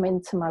to come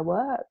into my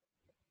work.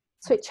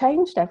 So it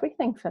changed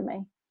everything for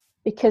me,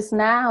 because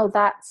now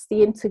that's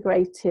the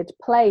integrated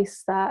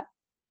place that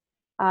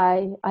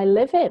I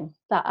live in,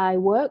 that I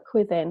work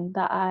within,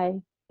 that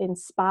I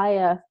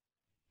inspire.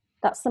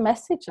 That's the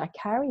message I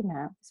carry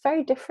now. It's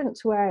very different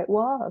to where it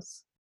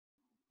was.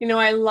 You know,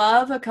 I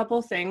love a couple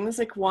things.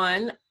 Like,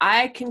 one,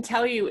 I can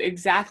tell you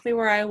exactly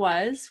where I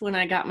was when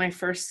I got my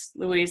first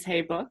Louise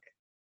Hay book.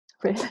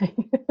 Really?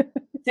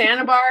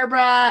 Santa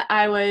Barbara.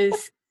 I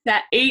was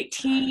at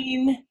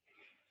 18.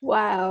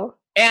 Wow.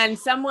 And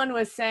someone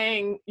was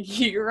saying,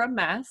 you're a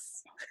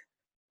mess.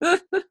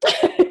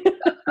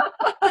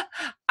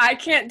 I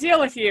can't deal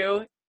with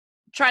you.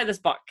 Try this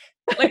book.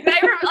 Like, I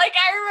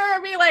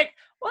remember being like,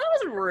 well,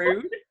 that was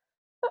rude. Like,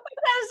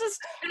 that was just,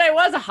 and I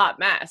was a hot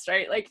mess,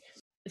 right? Like,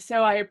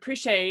 so I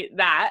appreciate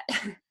that.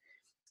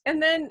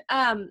 And then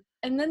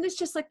there's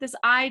just like this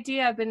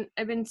idea.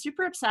 I've been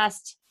super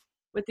obsessed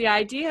with the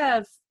idea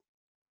of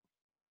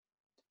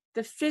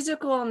the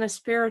physical and the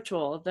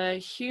spiritual, the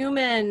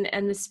human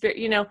and the spirit,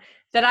 you know,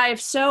 that I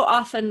have so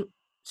often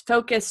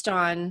focused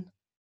on,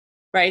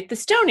 right? The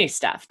stony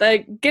stuff,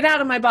 the get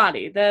out of my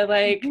body, the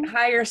like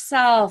higher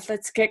self,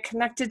 let's get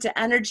connected to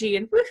energy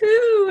and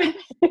woohoo,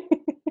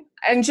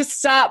 and just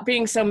stop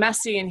being so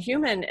messy and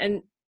human.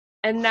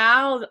 And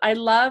now I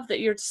love that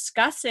you're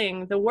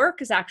discussing the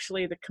work is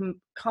actually the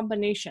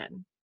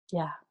combination.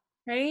 Yeah.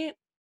 Right?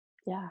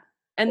 Yeah.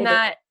 And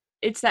that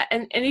it's that,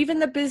 and even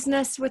the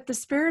business with the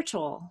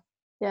spiritual.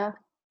 Yeah.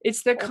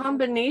 It's the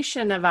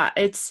combination of it.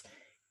 It's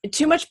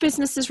too much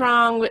business is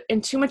wrong,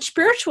 and too much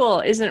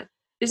spiritual isn't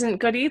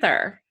good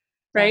either.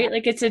 Right? Yeah.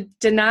 Like, it's a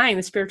denying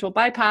the spiritual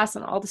bypass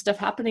and all the stuff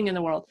happening in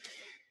the world.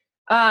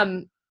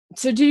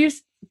 So do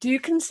you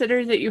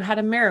consider that you had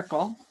a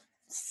miracle?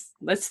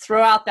 Let's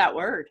throw out that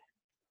word.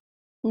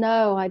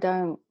 No, I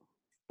don't.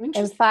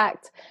 In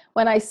fact,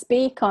 when I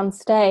speak on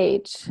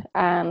stage,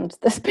 and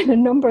there's been a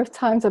number of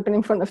times I've been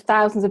in front of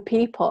thousands of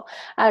people,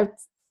 I've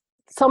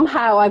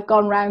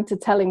gone round to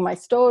telling my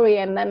story,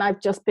 and then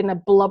I've just been a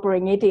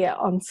blubbering idiot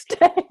on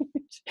stage.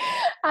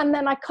 And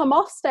then I come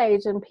off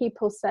stage and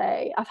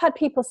I've had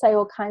people say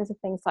all kinds of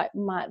things like,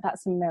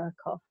 that's a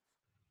miracle.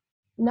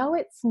 No,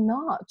 it's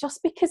not.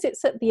 Just because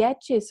it's at the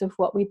edges of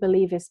what we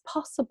believe is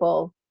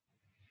possible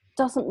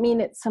doesn't mean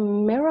it's a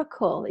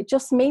miracle. It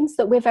just means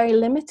that we're very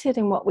limited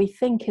in what we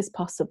think is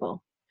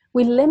possible.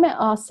 We limit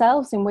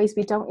ourselves in ways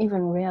we don't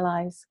even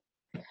realize.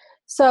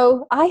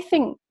 So I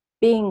think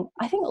being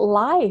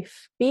alive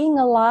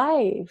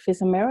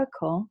is a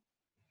miracle.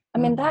 I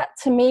mean, that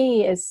to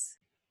me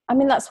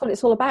that's what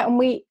it's all about.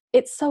 And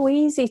it's so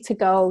easy to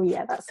go,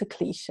 yeah, that's a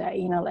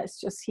cliche, let's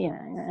just,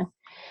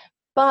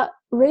 But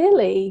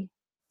really,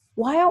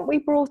 why aren't we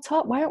brought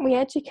up? Why aren't we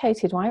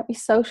educated? Why aren't we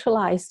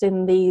socialized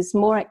in these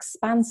more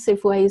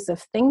expansive ways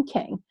of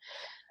thinking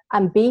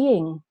and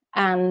being?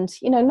 And,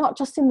 not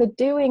just in the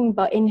doing,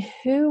 but in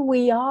who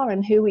we are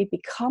and who we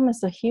become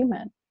as a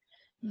human.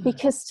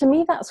 Because to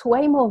me, that's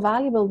way more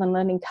valuable than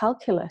learning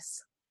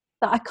calculus.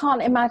 That I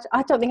can't imagine.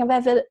 I don't think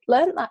I've ever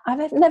learned that.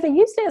 I've never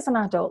used it as an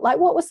adult. Like,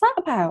 what was that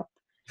about?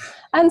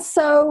 And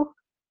so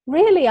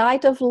really,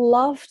 I'd have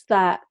loved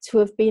that to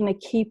have been a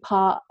key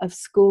part of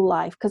school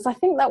life, because I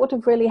think that would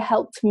have really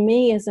helped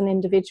me as an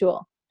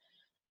individual.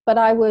 But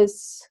I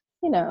was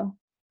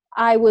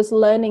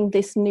learning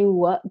this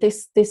new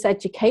this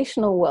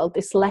educational world,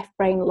 this left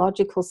brain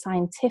logical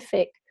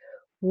scientific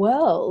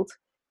world,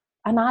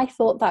 and I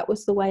thought that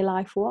was the way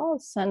life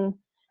was.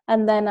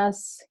 And then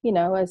as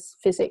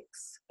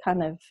physics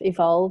kind of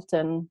evolved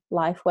and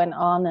life went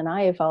on and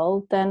I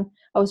evolved, then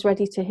I was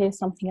ready to hear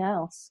something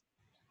else.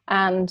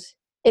 And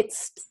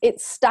it's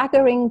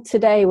staggering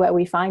today where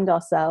we find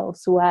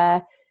ourselves,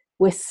 where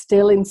we're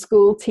still in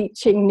school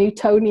teaching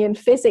Newtonian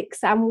physics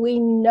and we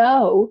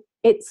know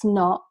it's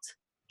not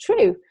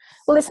true.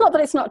 Well, it's not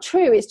that it's not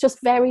true, it's just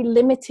very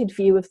limited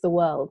view of the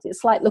world.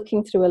 It's like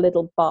looking through a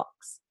little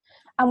box.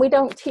 And we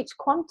don't teach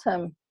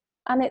quantum.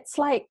 And it's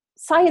like,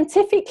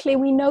 scientifically,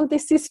 we know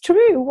this is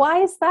true.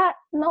 Why is that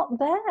not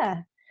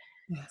there?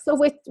 Yeah. So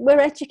we're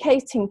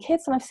educating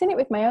kids, and I've seen it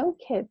with my own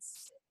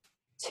kids,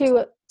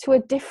 to a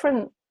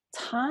different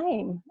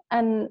time.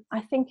 And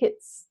I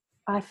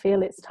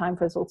feel it's time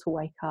for us all to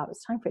wake up.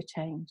 It's time for a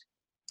change.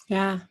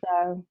 Yeah.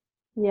 So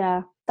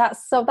yeah,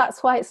 that's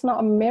why it's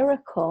not a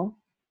miracle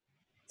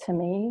to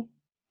me.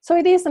 So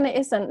it is and it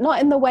isn't.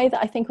 Not in the way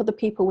that I think other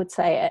people would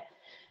say it.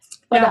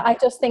 But yeah. I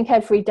just think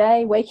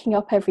waking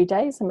up every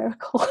day is a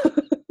miracle.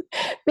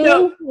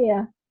 Being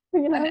here,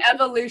 an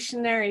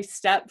evolutionary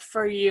step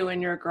for you in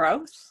your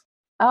growth.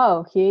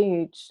 Oh,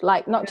 huge.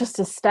 Like not just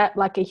a step,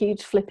 like a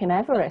huge flipping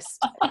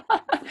Everest.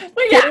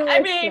 Well, yeah,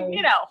 I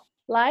mean,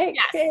 like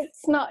yes.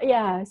 It's not,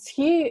 it's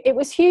huge. It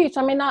was huge.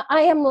 I mean, I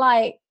am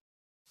like,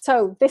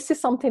 so this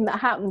is something that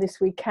happened this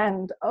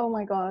weekend. Oh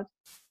my God.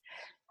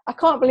 I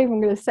can't believe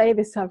I'm going to say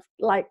this.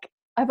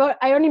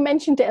 I only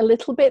mentioned it a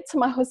little bit to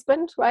my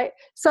husband, right?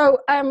 So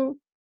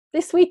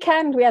this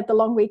weekend, we had the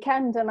long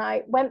weekend, and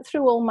I went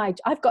through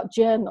I've got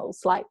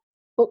journals, like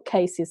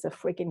bookcases of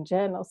frigging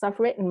journals. I've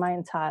written my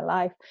entire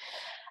life.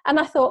 And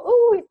I thought,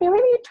 it'd be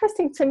really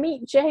interesting to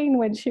meet Jayne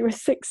when she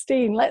was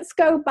 16. Let's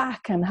go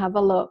back and have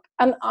a look.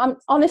 And I'm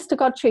honest to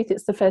God truth,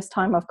 it's the first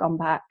time I've gone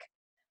back.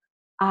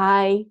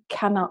 I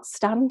cannot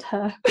stand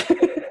her.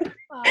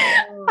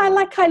 I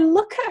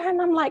look at her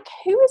and I'm like,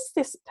 who is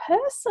this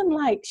person?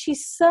 Like,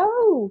 she's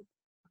so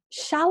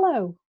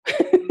shallow.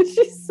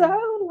 She's so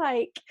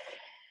like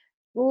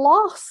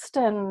lost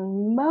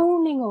and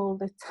moaning all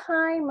the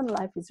time, and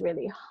life is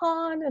really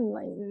hard and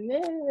like,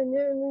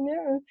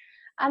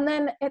 and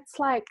then it's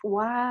like,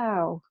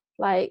 wow,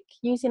 like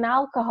using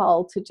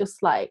alcohol to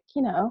just like,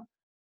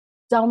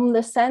 dumb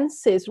the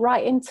senses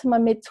right into my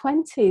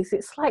mid-20s.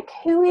 It's like,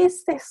 who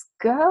is this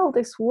girl,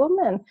 this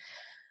woman?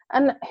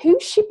 And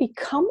who's she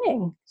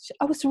becoming?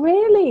 I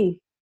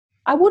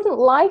wouldn't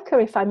like her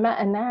if I met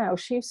her now.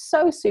 She's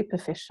so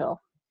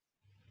superficial.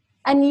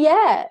 And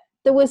yet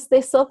there was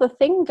this other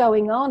thing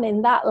going on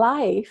in that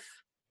life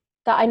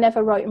that I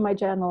never wrote in my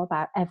journal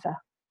about ever.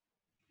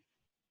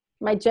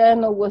 My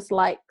journal was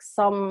like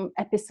some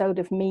episode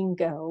of Mean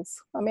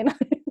Girls. I mean,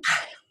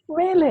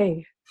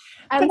 really.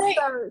 And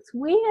so it's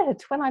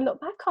weird when I look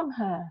back on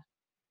her.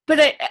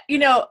 But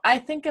I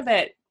think of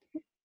it.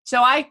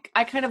 So I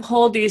kind of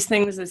hold these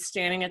things as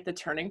standing at the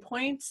turning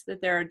points,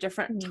 that there are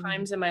different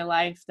times in my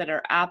life that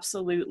are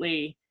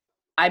absolutely,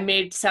 I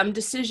made some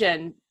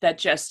decision that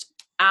just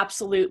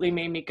absolutely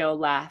made me go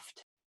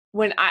left.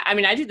 When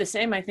I do the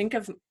same. I think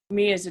of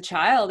me as a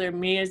child, or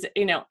me as,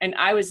 and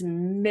I was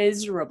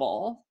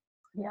miserable.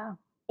 Yeah.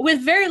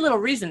 With very little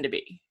reason to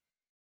be,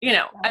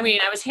 I mean,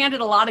 I was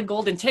handed a lot of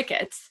golden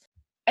tickets,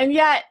 and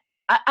yet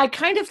I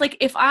kind of like,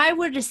 if I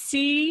were to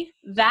see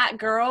that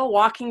girl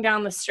walking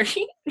down the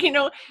street,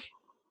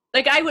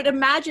 Like I would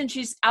imagine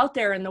she's out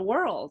there in the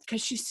world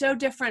because she's so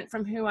different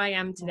from who I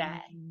am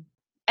today.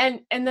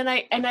 And then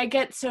I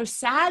get so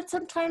sad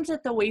sometimes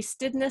at the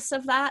wastedness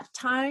of that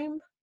time.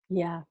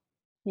 Yeah.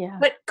 Yeah.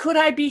 But could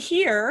I be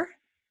here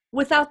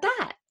without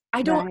that?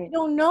 I don't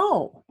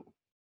know.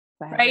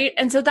 Right.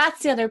 And so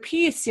that's the other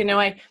piece. You know,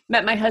 I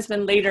met my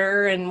husband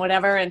later and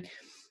whatever. And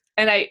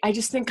I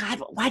just think,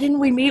 God, why didn't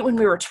we meet when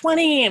we were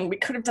 20 and we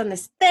could have done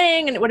this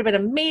thing and it would have been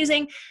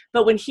amazing.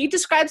 But when he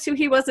describes who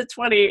he was at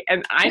 20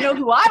 and I know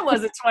who I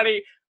was at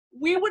 20,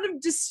 we would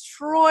have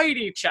destroyed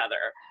each other.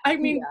 I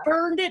mean,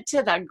 burned it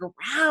to the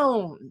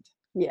ground.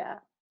 Yeah.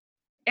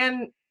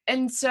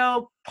 And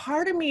so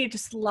part of me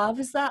just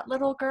loves that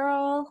little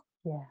girl.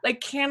 Yeah.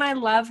 Like, can I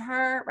love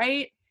her?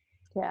 Right.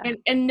 Yeah.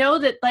 And know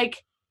that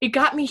like it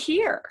got me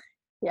here.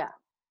 Yeah.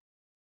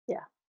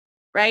 Yeah.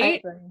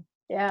 Right.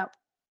 Yeah.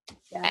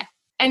 Yeah.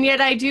 And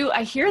yet I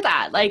hear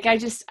that. Like,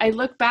 I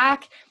look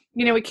back,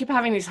 you know, we keep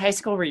having these high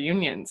school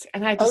reunions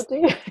and I just,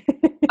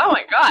 oh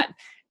my God.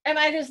 And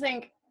I just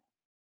think,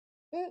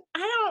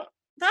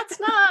 that's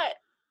not,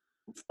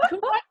 who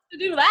wants to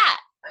do that?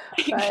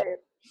 Right.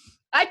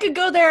 I could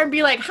go there and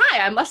be like,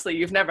 hi, I'm Leslie.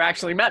 You've never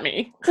actually met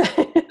me.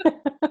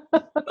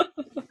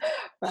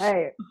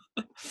 Right.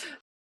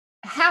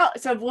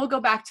 So we'll go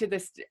back to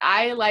this.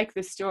 I like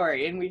the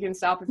story and we can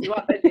stop if you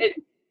want, but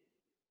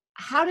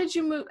how did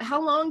you move? How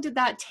long did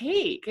that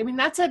take? I mean,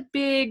 that's a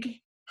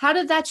big, how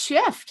did that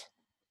shift?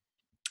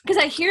 Because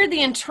I hear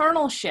the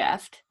internal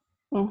shift.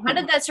 Mm-hmm. How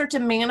did that start to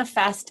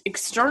manifest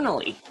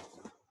externally?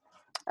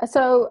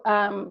 So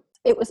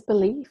it was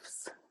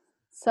beliefs.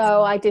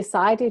 So I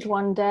decided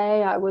one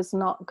day I was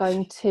not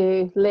going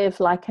to live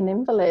like an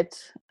invalid.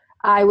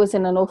 I was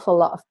in an awful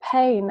lot of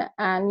pain,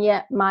 and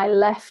yet my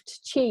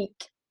left cheek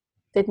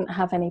didn't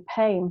have any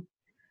pain.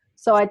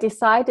 So I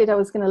decided I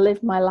was going to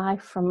live my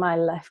life from my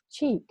left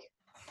cheek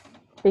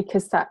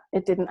because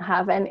it didn't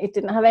have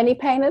any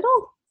pain at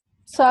all.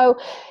 So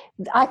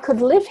I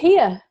could live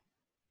here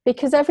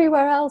because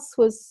everywhere else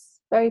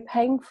was very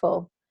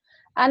painful.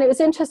 And it was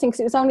interesting because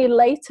it was only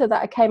later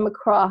that I came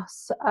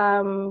across,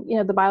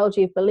 The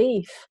Biology of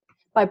Belief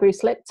by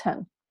Bruce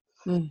Lipton.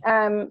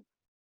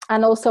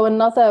 And also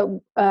another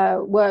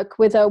work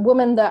with a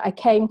woman that I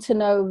came to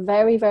know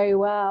very, very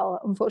well.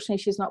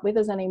 Unfortunately, she's not with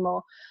us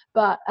anymore.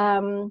 But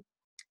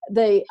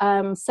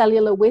the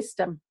Cellular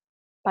Wisdom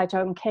by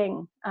Joan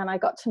King. And I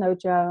got to know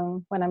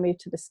Joan when I moved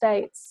to the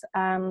States,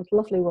 and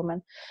lovely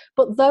woman.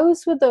 But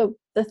those were the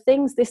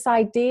things, this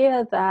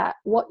idea that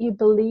what you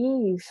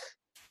believe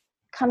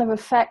kind of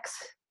affects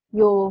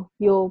your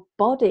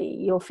body,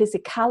 your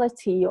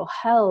physicality, your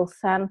health.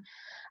 And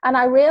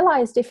I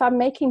realized if I'm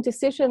making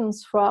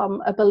decisions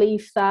from a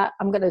belief that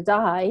I'm going to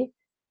die,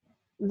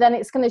 then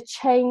it's going to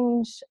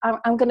change.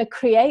 I'm going to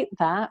create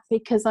that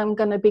because I'm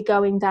going to be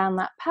going down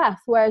that path.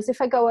 Whereas if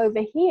I go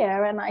over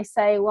here and I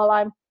say, well,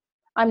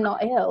 I'm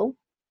not ill,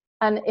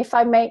 and if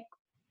I make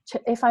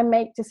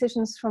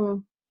decisions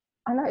from,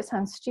 I know it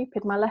sounds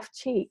stupid, my left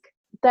cheek,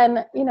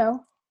 then,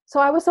 so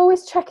I was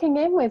always checking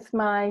in with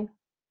my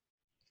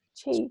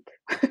cheek.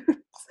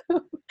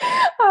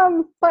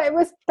 But it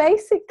was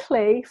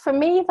basically, for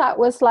me, that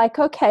was like,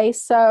 okay,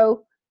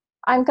 so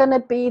I'm going to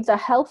be the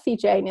healthy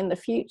Jayne in the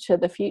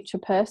future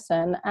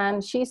person,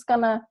 and she's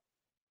going to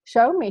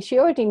show me. She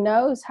already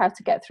knows how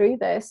to get through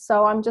this,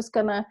 so I'm just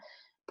going to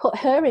put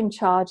her in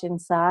charge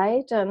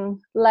inside and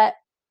let,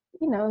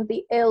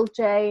 the ill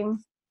Jayne,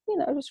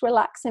 just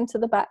relax into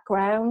the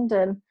background,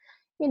 and,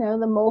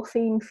 the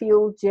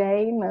morphine-fueled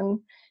Jayne and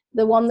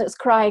the one that's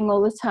crying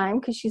all the time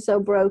because she's so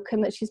broken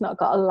that she's not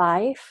got a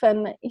life,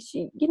 and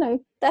she,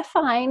 they're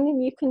fine,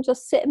 and you can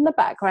just sit in the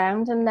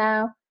background, and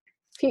now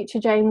future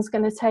Jayne's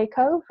going to take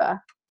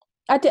over.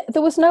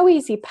 There was no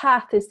easy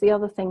path, is the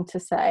other thing to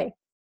say.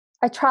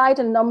 I tried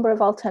a number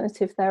of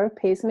alternative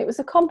therapies, and it was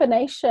a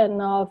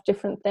combination of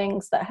different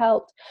things that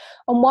helped.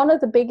 And one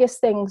of the biggest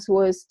things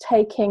was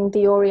taking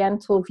the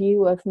Oriental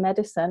view of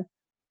medicine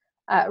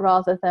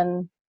rather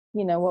than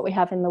what we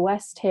have in the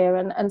West here,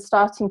 and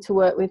starting to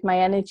work with my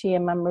energy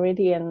and my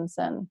meridians,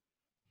 and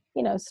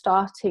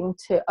starting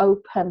to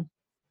open.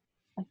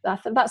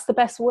 That's the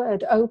best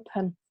word,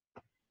 open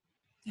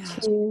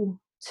to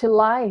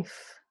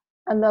life.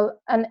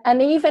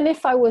 And even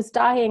if I was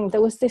dying,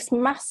 there was this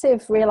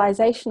massive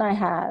realization I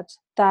had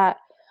that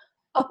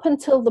up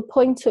until the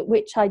point at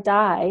which I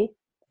die,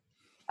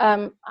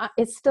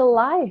 it's still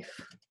life.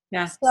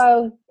 Yeah.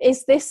 So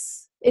is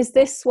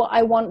this what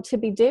I want to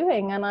be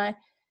doing?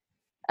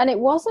 And it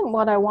wasn't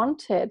what I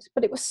wanted,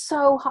 but it was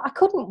so hard. I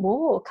couldn't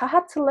walk. I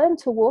had to learn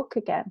to walk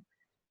again.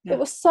 Yeah. It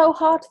was so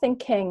hard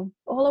thinking,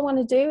 all I want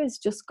to do is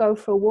just go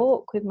for a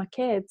walk with my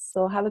kids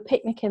or have a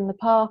picnic in the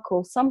park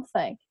or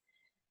something.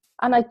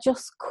 And I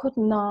just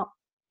I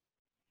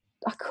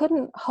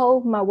couldn't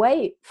hold my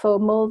weight for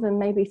more than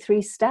maybe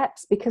 3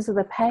 steps because of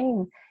the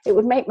pain. It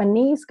would make my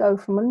knees go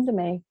from under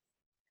me.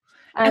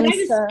 And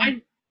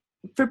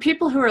for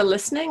people who are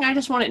listening, I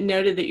just want it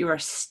noted that you are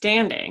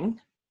standing.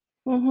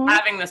 Mm-hmm.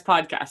 Having this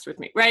podcast with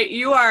me, right?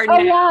 You are. Oh,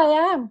 yeah,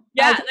 I am.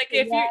 Yeah,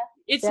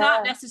 it's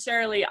not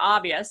necessarily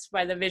obvious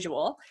by the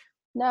visual,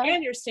 No.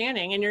 And you're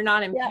standing and you're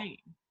not in pain.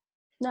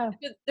 No.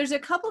 There's a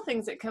couple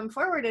things that come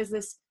forward is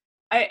this.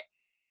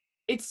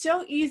 It's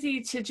so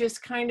easy to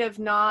just kind of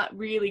not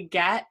really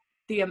get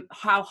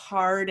how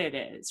hard it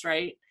is,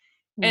 right?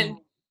 And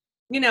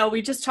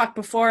we just talked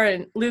before,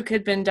 and Luke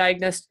had been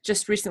diagnosed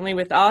just recently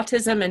with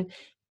autism, and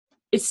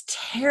it's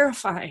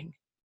terrifying.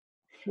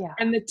 Yeah.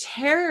 And the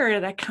terror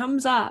that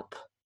comes up,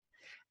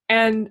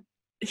 and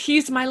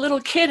he's my little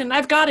kid, and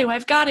I've got to,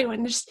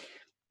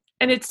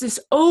 and it's this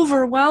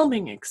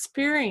overwhelming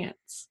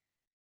experience.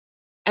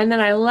 And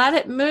then I let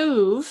it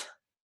move,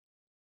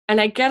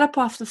 and I get up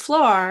off the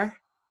floor.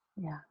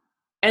 Yeah.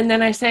 And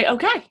then I say,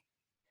 okay,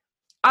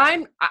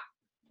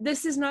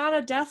 this is not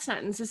a death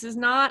sentence. This is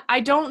not, I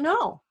don't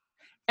know.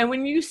 And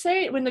when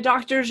the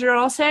doctors are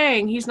all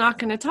saying he's not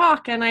going to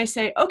talk, and I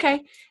say,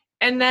 okay,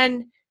 and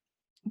then,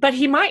 but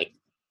he might,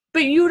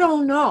 but you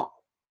don't know.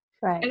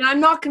 Right. And I'm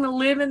not going to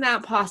live in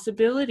that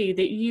possibility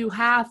that you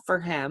have for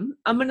him.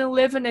 I'm going to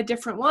live in a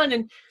different one.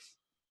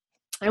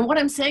 And what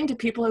I'm saying to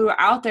people who are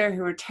out there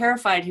who are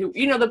terrified, who,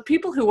 the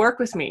people who work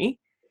with me,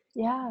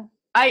 yeah,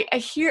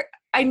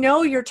 I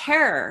know your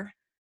terror,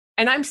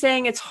 and I'm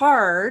saying it's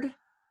hard,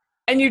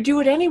 and you do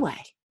it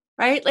anyway,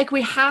 right? Like,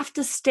 we have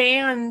to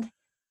stand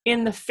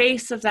in the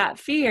face of that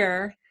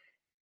fear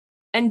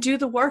and do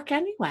the work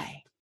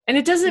anyway. And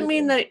it doesn't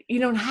mean that you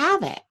don't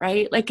have it,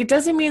 right? Like, it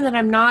doesn't mean that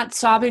I'm not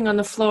sobbing on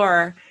the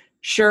floor,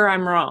 sure,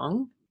 I'm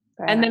wrong.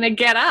 Right. And then I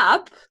get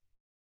up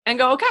and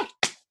go, okay,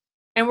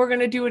 and we're going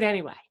to do it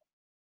anyway.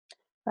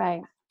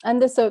 Right.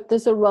 And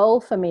there's a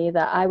role for me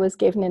that I was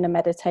given in a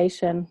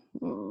meditation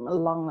a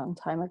long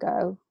time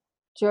ago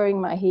during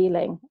my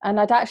healing. And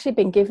I'd actually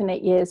been given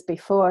it years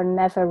before and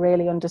never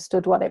really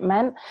understood what it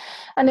meant.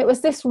 And it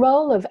was this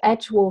role of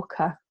edge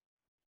walker,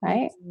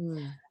 right?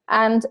 Mm-hmm.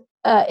 And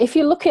if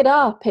you look it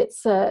up,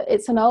 it's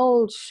an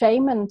old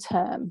shaman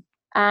term.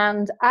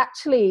 And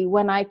actually,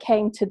 when I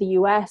came to the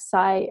US,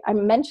 I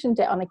mentioned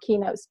it on a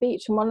keynote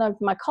speech, and one of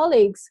my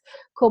colleagues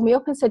called me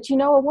up and said, you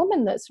know, a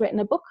woman that's written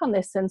a book on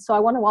this. And so I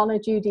want to honor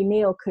Judy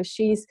Neal, because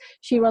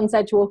she runs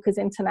Edgewalkers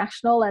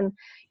International. And,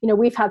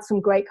 we've had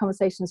some great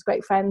conversations,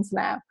 great friends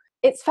now.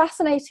 It's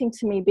fascinating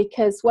to me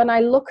because when I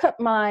look at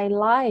my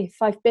life,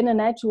 I've been an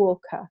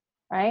edgewalker,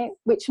 right?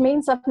 Which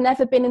means I've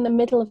never been in the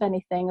middle of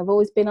anything. I've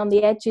always been on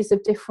the edges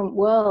of different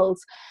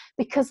worlds,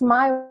 because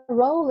my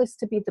role is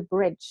to be the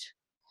bridge.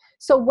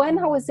 So when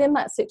I was in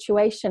that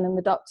situation and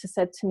the doctor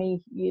said to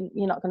me, you're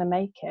not going to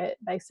make it,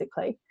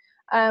 basically,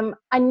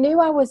 I knew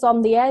I was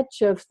on the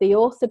edge of the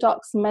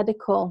orthodox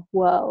medical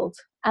world,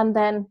 and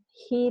then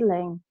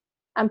healing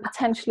and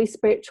potentially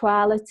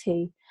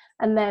spirituality,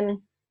 and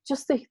then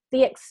just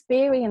the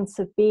experience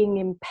of being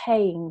in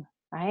pain,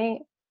 right?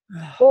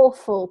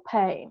 Awful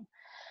pain.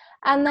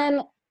 And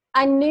then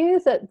I knew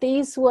that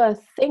these were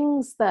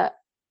things that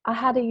I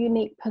had a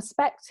unique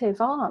perspective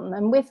on.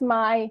 And with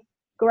my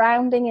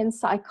grounding in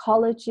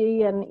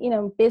psychology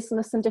and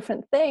business and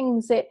different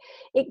things, it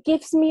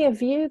gives me a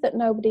view that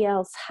nobody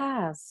else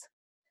has.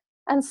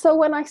 And so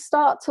when I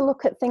start to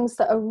look at things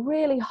that are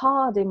really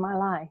hard in my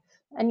life,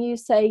 and you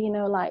say,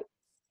 like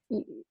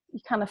you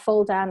kind of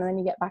fall down and then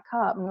you get back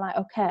up, and like,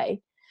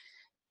 okay,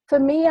 for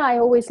me, I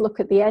always look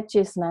at the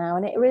edges now,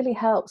 and it really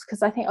helps,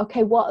 because I think,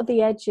 okay, what are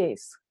the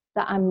edges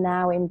that I'm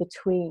now in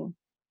between?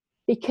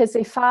 Because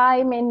if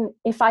I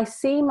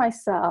see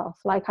myself,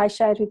 like I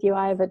shared with you,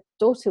 I have a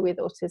daughter with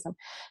autism.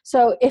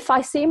 So if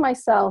I see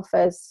myself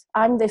as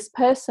I'm this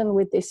person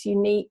with this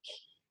unique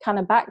kind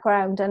of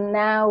background, and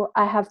now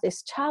I have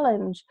this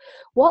challenge,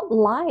 what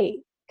light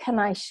can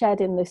I shed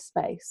in this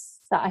space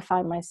that I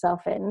find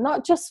myself in?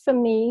 Not just for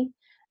me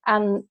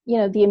and,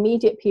 the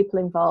immediate people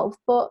involved,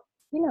 but,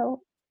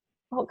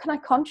 what can I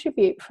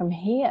contribute from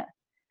here?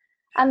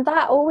 And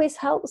that always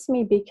helps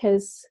me,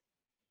 because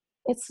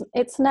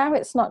it's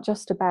not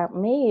just about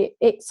me.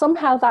 It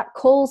somehow that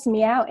calls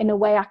me out in a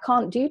way I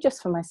can't do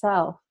just for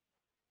myself.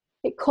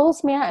 It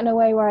calls me out in a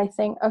way where I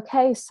think,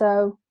 okay,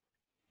 so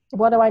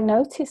what do I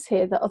notice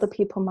here that other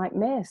people might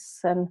miss?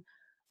 And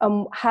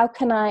how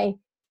can I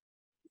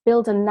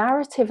build a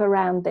narrative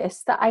around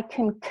this that I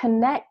can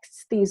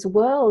connect these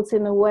worlds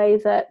in a way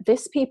that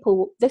this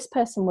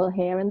person will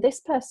hear and this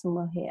person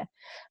will hear.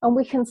 And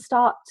we can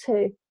start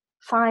to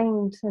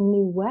find a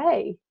new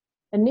way,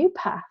 a new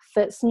path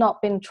that's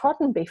not been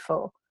trodden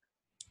before.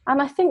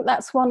 And I think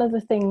that's one of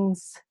the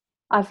things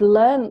I've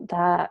learned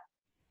that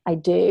I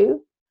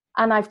do,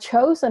 and I've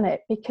chosen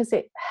it because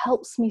it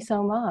helps me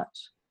so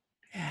much.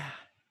 Yeah.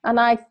 And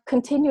I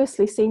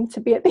continuously seem to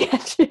be at the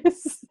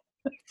edges.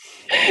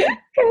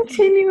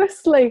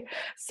 Continuously.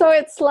 So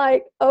it's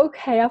like,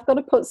 okay, I've got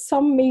to put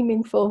some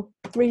meaningful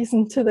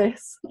reason to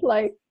this.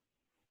 Like,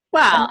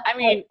 well, I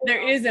mean,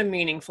 there is a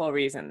meaningful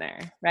reason there,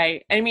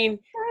 right? I mean,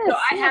 yes, so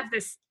I have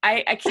this,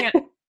 I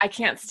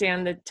can't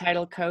stand the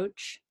title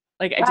coach.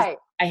 Like, I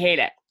hate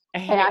it.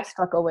 I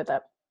struggle with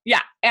it.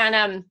 Yeah.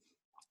 And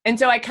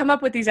so I come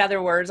up with these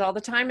other words all the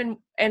time,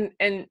 and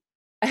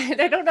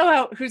I don't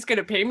know who's going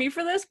to pay me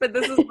for this, but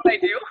this is what I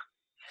do.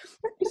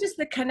 It's just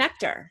the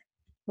connector.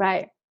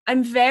 Right.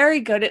 I'm very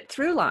good at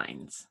through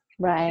lines,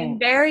 Right. I'm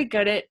very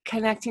good at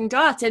connecting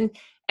dots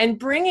and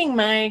bringing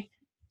my,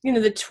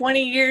 the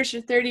 20 years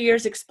or 30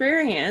 years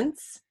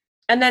experience,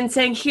 and then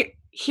saying,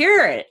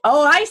 hear it.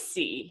 Oh, I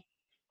see.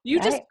 You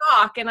just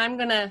talk, and I'm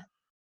going to,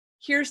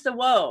 here's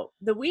the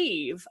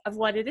weave of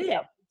what it is,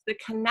 the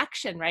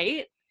connection,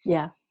 right?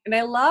 Yeah. And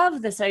I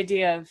love this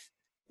idea of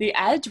the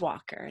edge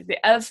walker,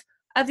 of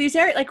these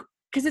areas, like,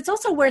 because it's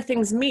also where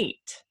things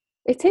meet.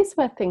 It is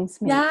where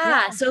things meet.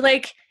 Yeah. So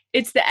like,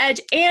 it's the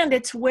edge, and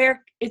it's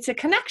where it's a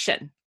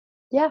connection.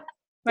 Yeah.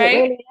 Right.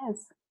 It really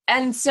is.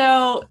 And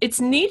so it's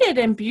needed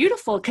and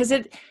beautiful, because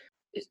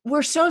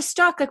we're so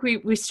stuck. Like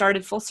we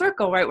started full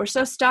circle, right? We're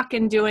so stuck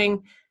in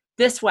doing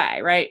this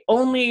way, right?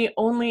 Only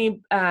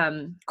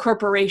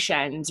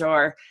corporations,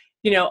 or,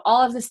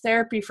 all of this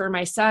therapy for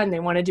my son. They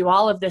want to do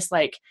all of this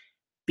like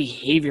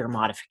behavior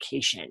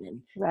modification,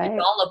 and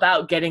it's all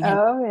about getting him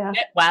to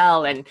get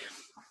well. And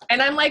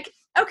I'm like,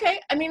 okay,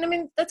 I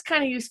mean, that's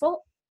kind of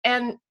useful.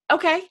 And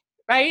okay,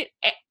 right?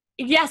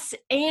 Yes.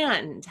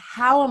 And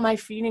how am I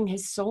feeding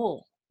his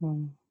soul?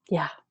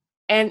 Yeah.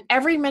 And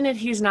every minute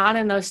he's not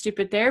in those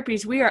stupid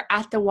therapies, we are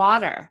at the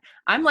water.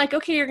 I'm like,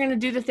 okay, you're going to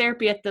do the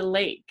therapy at the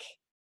lake.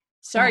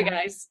 Sorry,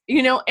 guys.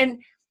 And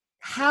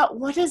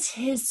what does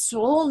his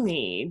soul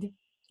need?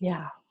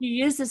 Yeah.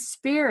 He is a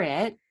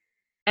spirit,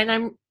 and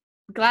I'm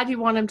glad you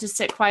want him to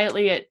sit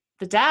quietly at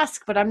the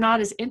desk, but I'm not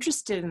as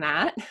interested in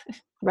that.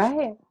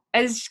 Right.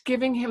 As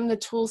giving him the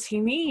tools he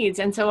needs.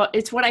 And so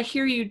it's what I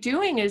hear you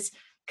doing, is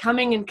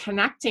coming and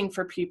connecting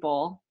for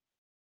people.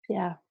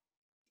 Yeah.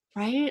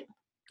 Right?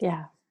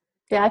 Yeah.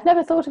 Yeah, I've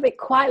never thought of it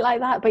quite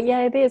like that, but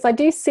yeah, it is. I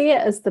do see it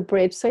as the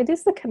bridge. So it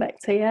is the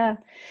connector. Yeah,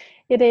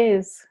 it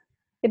is.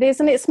 It is.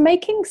 And it's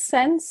making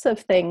sense of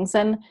things.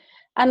 And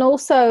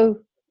also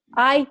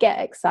I get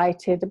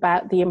excited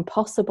about the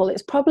impossible.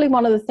 It's probably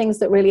one of the things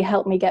that really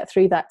helped me get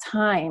through that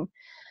time.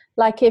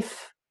 Like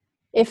if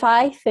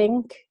I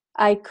think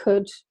I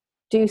could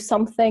do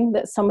something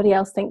that somebody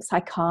else thinks I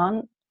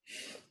can't,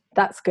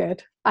 that's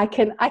good. I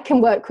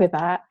can work with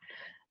that.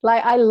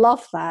 Like, I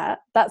love that.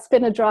 That's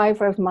been a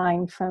driver of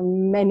mine for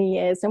many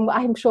years, and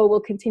I'm sure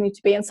will continue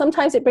to be. And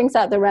sometimes it brings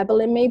out the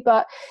rebel in me,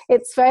 but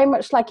it's very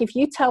much like, if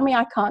you tell me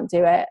I can't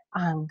do it,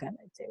 I'm going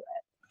to do it.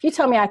 If you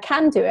tell me I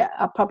can do it,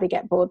 I'll probably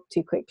get bored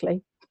too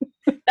quickly.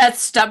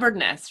 That's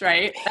stubbornness,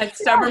 right? That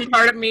stubborn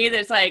part of me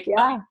that's like,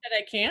 oh, you said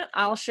I can't,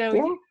 I'll show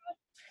you.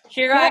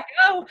 Here I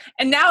go.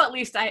 And now at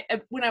least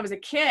when I was a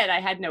kid,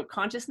 I had no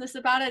consciousness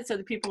about it. So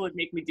the people would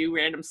make me do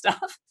random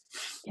stuff.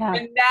 Yeah.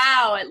 And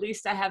now at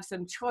least I have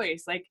some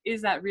choice. Like,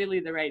 is that really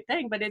the right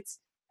thing? But it's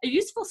a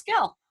useful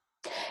skill.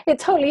 It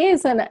totally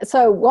is. And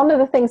so one of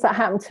the things that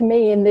happened to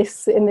me in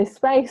this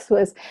space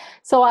was,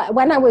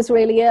 when I was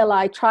really ill,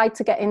 I tried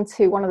to get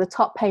into one of the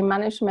top pain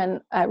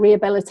management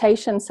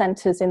rehabilitation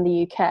centers in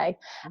the UK.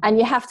 And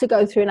you have to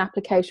go through an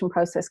application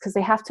process, because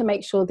they have to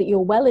make sure that you're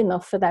well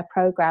enough for their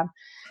program.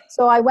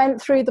 So I went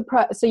through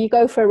so you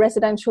go for a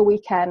residential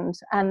weekend,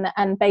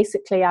 and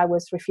basically I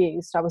was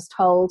refused. I was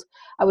told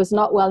I was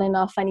not well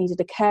enough. I needed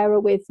a carer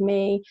with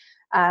me,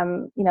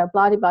 blah,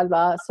 blah, blah,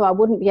 blah. So I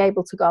wouldn't be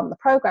able to go on the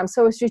program.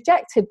 So I was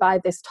rejected by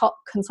this top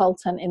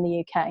consultant in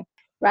the UK,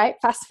 right?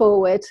 Fast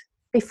forward.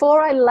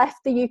 Before I left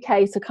the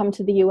UK to come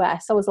to the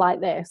US, I was like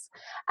this.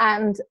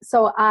 And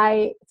so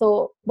I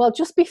thought, well,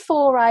 just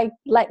before I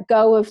let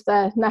go of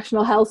the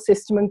national health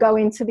system and go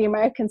into the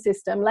American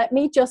system, let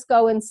me just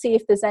go and see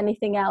if there's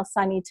anything else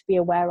I need to be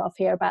aware of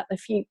here about the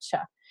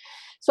future.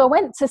 So I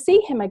went to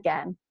see him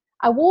again.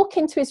 I walk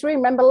into his room.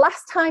 Remember,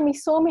 last time he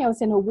saw me, I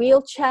was in a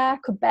wheelchair,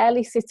 could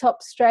barely sit up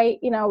straight.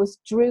 I was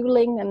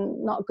drooling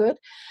and not good.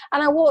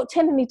 And I walked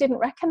in and he didn't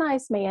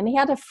recognize me. And he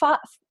had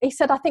he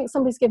said, I think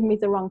somebody's given me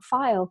the wrong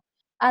file.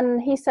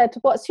 And he said,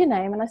 what's your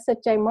name? And I said,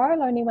 Jayne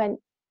Warrilow. And he went,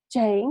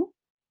 Jayne?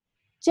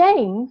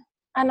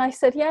 And I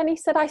said, yeah. And he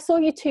said, I saw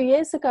you 2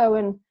 years ago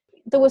and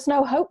there was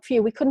no hope for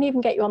you. We couldn't even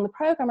get you on the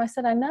program. I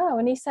said, I know.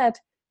 And he said,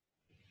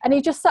 and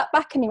he just sat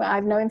back and he went, I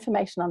have no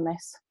information on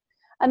this.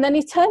 And then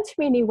he turned to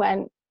me and he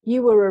went,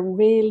 you were a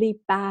really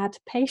bad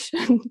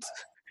patient.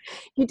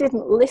 You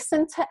didn't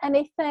listen to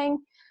anything.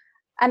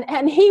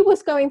 And he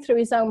was going through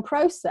his own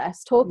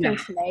process, talking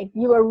to me.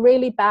 You were a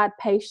really bad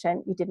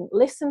patient. You didn't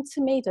listen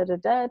to me,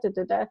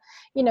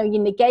 You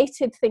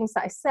negated things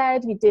that I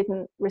said. You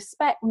didn't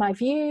respect my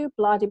view,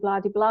 blah, blah,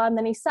 blah, blah. And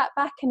then he sat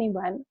back and he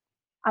went,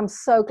 I'm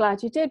so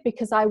glad you did,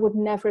 because I would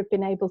never have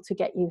been able to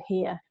get you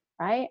here,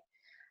 right?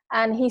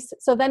 And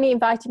so then he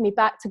invited me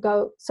back to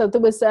go. So there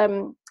was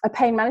a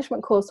pain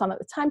management course on at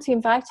the time. So he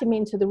invited me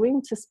into the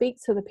room to speak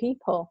to the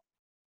people.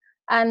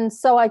 And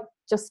so I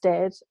just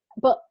did.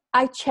 But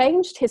I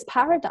changed his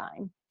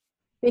paradigm,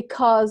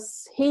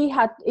 because he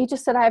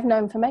just said, I have no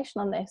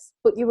information on this,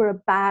 but you were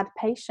a bad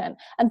patient.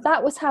 And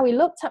that was how he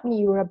looked at me.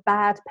 You were a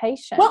bad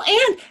patient. Well,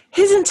 and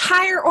his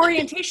entire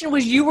orientation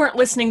was you weren't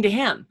listening to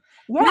him.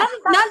 Yeah, none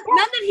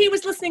that he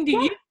was listening to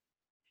you.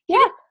 He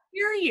didn't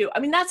hear you. I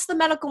mean, that's the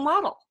medical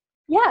model.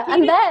 Yeah.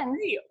 And then,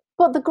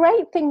 but the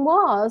great thing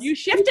was, you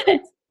shifted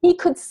it. He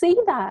could see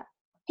that.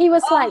 He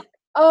was like,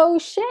 oh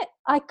shit,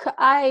 I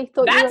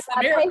thought you were a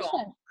bad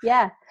patient.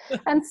 Yeah.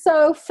 And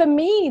so for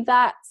me,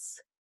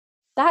 that's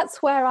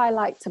where I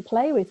like to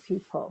play with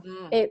people.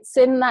 It's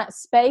in that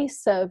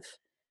space of,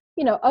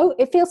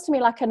 it feels to me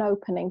like an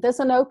opening. There's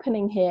an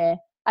opening here.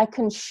 I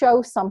can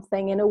show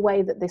something in a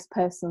way that this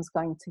person's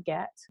going to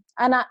get.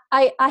 And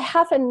I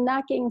have a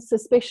nagging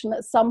suspicion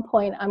at some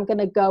point I'm going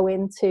to go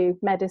into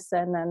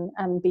medicine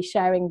and be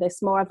sharing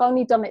this more. I've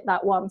only done it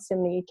that once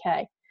in the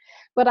UK.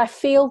 But I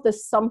feel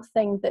there's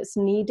something that's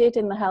needed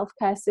in the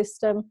healthcare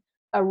system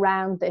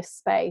around this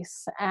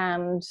space.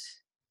 And,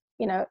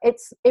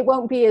 it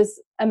won't be as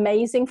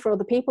amazing for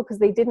other people because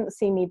they didn't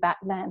see me back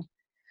then.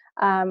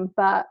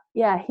 But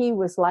yeah, he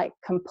was like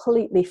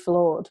completely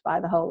floored by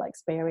the whole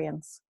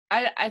experience.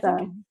 I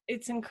think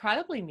it's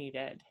incredibly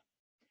needed.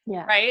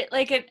 Yeah. Right?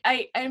 Like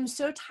I'm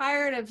so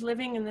tired of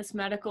living in this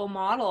medical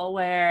model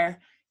where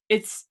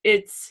it's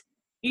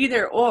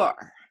either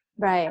or.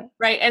 Right.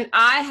 Right. And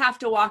I have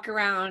to walk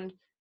around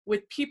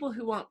with people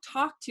who won't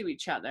talk to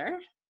each other.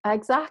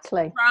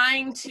 Exactly.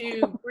 Trying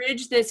to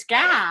bridge this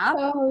gap.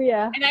 Oh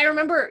yeah. And I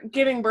remember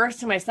giving birth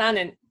to my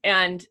son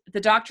and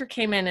the doctor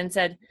came in and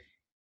said,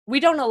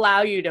 "We don't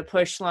allow you to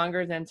push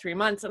longer than 3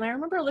 months." And I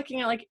remember looking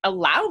at like,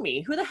 allow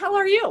me? Who the hell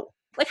are you?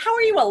 Like, how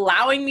are you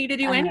allowing me to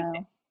do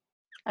anything?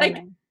 Like,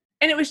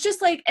 and it was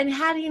just like, and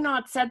had he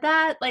not said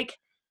that, like,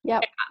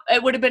 yep,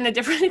 it would have been a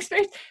different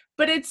experience.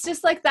 But it's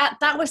just like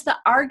that was the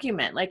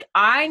argument. Like,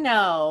 I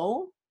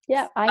know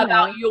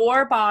about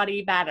your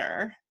body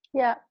better.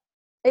 Yeah.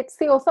 It's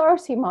the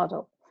authority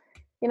model.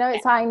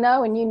 It's I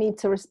know, and you need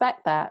to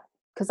respect that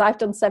because I've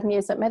done 7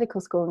 years at medical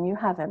school and you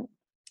haven't.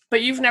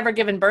 But you've never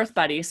given birth,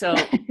 buddy. So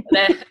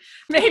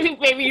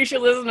maybe you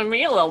should listen to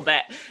me a little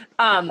bit.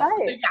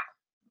 Right.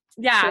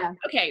 Yeah.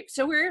 Okay.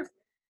 So we're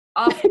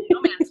off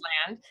no man's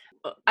land.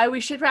 We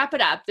should wrap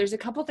it up. There's a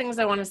couple things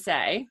I want to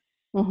say.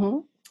 Mm-hmm.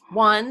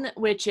 One,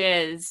 which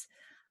is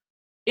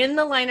in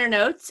the liner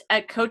notes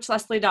at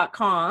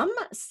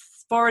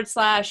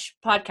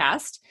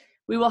coachleslie.com/podcast,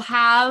 we will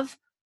have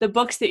the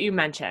books that you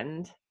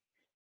mentioned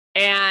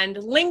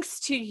and links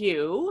to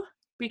you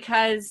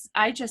because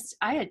I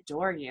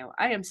adore you.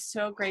 I am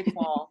so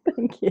grateful.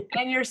 Thank you.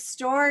 And your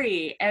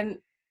story. And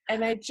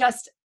I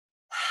just,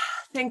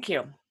 thank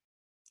you.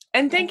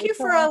 And thank you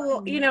for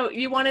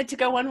you wanted to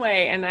go one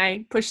way and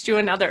I pushed you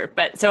another,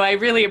 but so I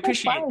really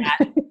appreciate that.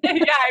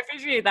 Yeah, I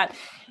appreciate that.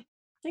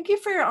 Thank you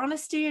for your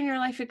honesty and your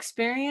life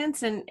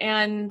experience.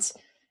 And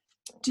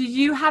do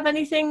you have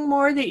anything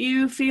more that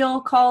you feel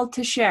called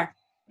to share?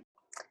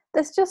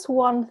 There's just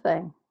one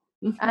thing.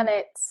 Mm-hmm. And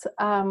it's,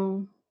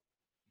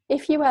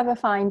 if you ever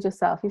find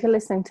yourself, if you're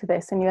listening to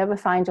this and you ever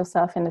find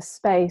yourself in a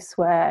space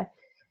where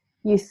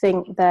you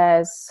think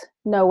there's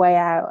no way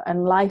out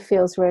and life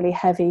feels really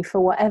heavy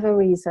for whatever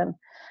reason,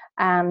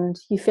 and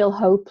you feel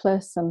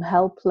hopeless and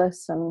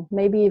helpless and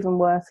maybe even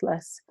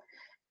worthless,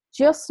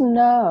 just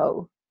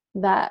know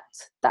that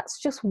that's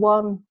just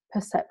one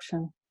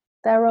perception.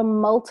 There are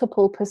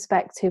multiple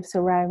perspectives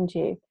around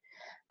you.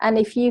 And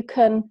if you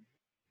can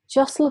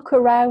just look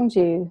around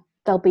you,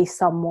 there'll be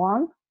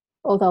someone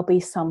or there'll be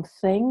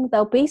something,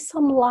 there'll be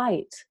some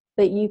light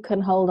that you can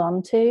hold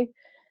on to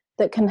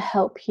that can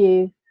help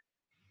you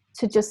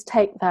to just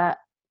take that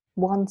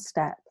one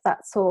step.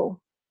 That's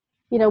all.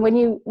 When I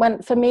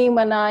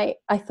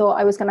thought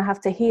I was going to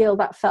have to heal,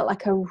 that felt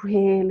like a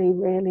really,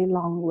 really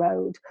long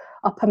road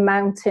up a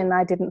mountain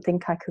I didn't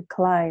think I could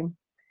climb.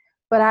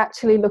 But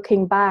actually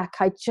looking back,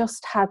 I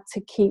just had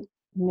to keep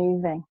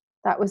moving.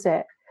 That was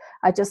it.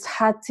 I just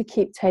had to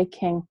keep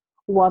taking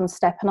one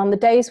step. And on the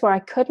days where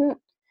I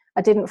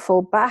didn't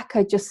fall back.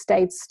 I just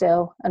stayed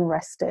still and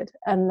rested.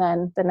 And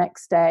then the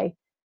next day,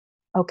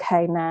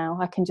 okay, now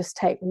I can just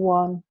take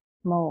one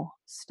more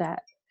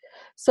step.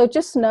 So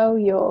just know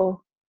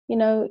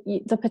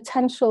the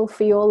potential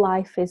for your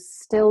life is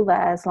still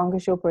there as long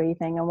as you're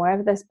breathing, and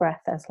wherever there's breath,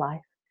 there's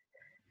life.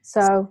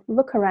 So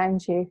look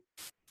around you.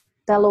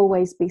 There'll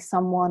always be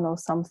someone or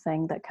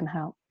something that can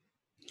help.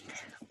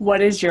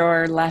 What is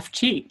your left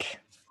cheek?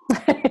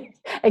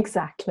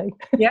 Exactly.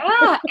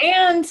 Yeah.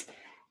 And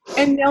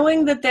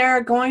knowing that there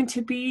are going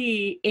to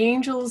be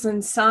angels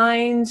and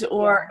signs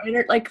or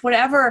like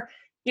whatever,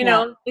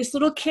 this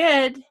little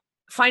kid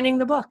finding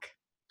the book.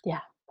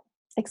 Yeah,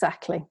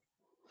 exactly.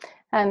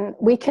 And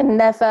we can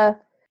never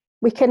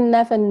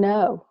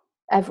know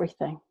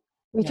everything.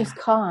 We just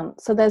can't.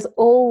 So there's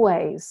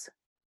always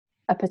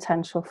a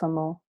potential for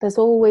more. There's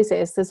always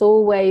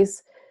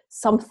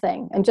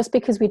something. And just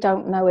because we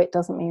don't know it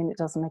doesn't mean it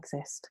doesn't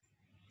exist.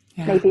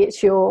 Yeah. Maybe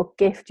it's your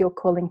gift, your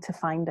calling to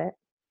find it.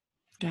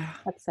 Yeah.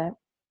 That's it.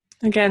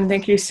 Again,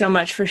 thank you so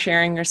much for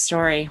sharing your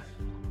story.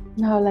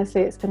 No,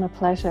 Leslie, it's been a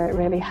pleasure. It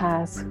really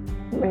has. It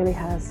really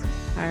has.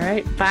 All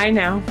right. Bye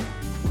now.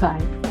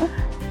 Bye.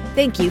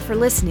 Thank you for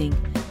listening.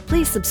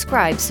 Please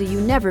subscribe so you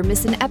never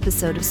miss an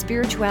episode of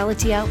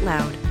Spirituality Out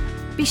Loud.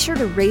 Be sure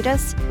to rate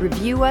us,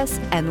 review us,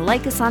 and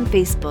like us on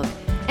Facebook,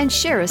 and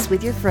share us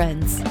with your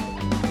friends.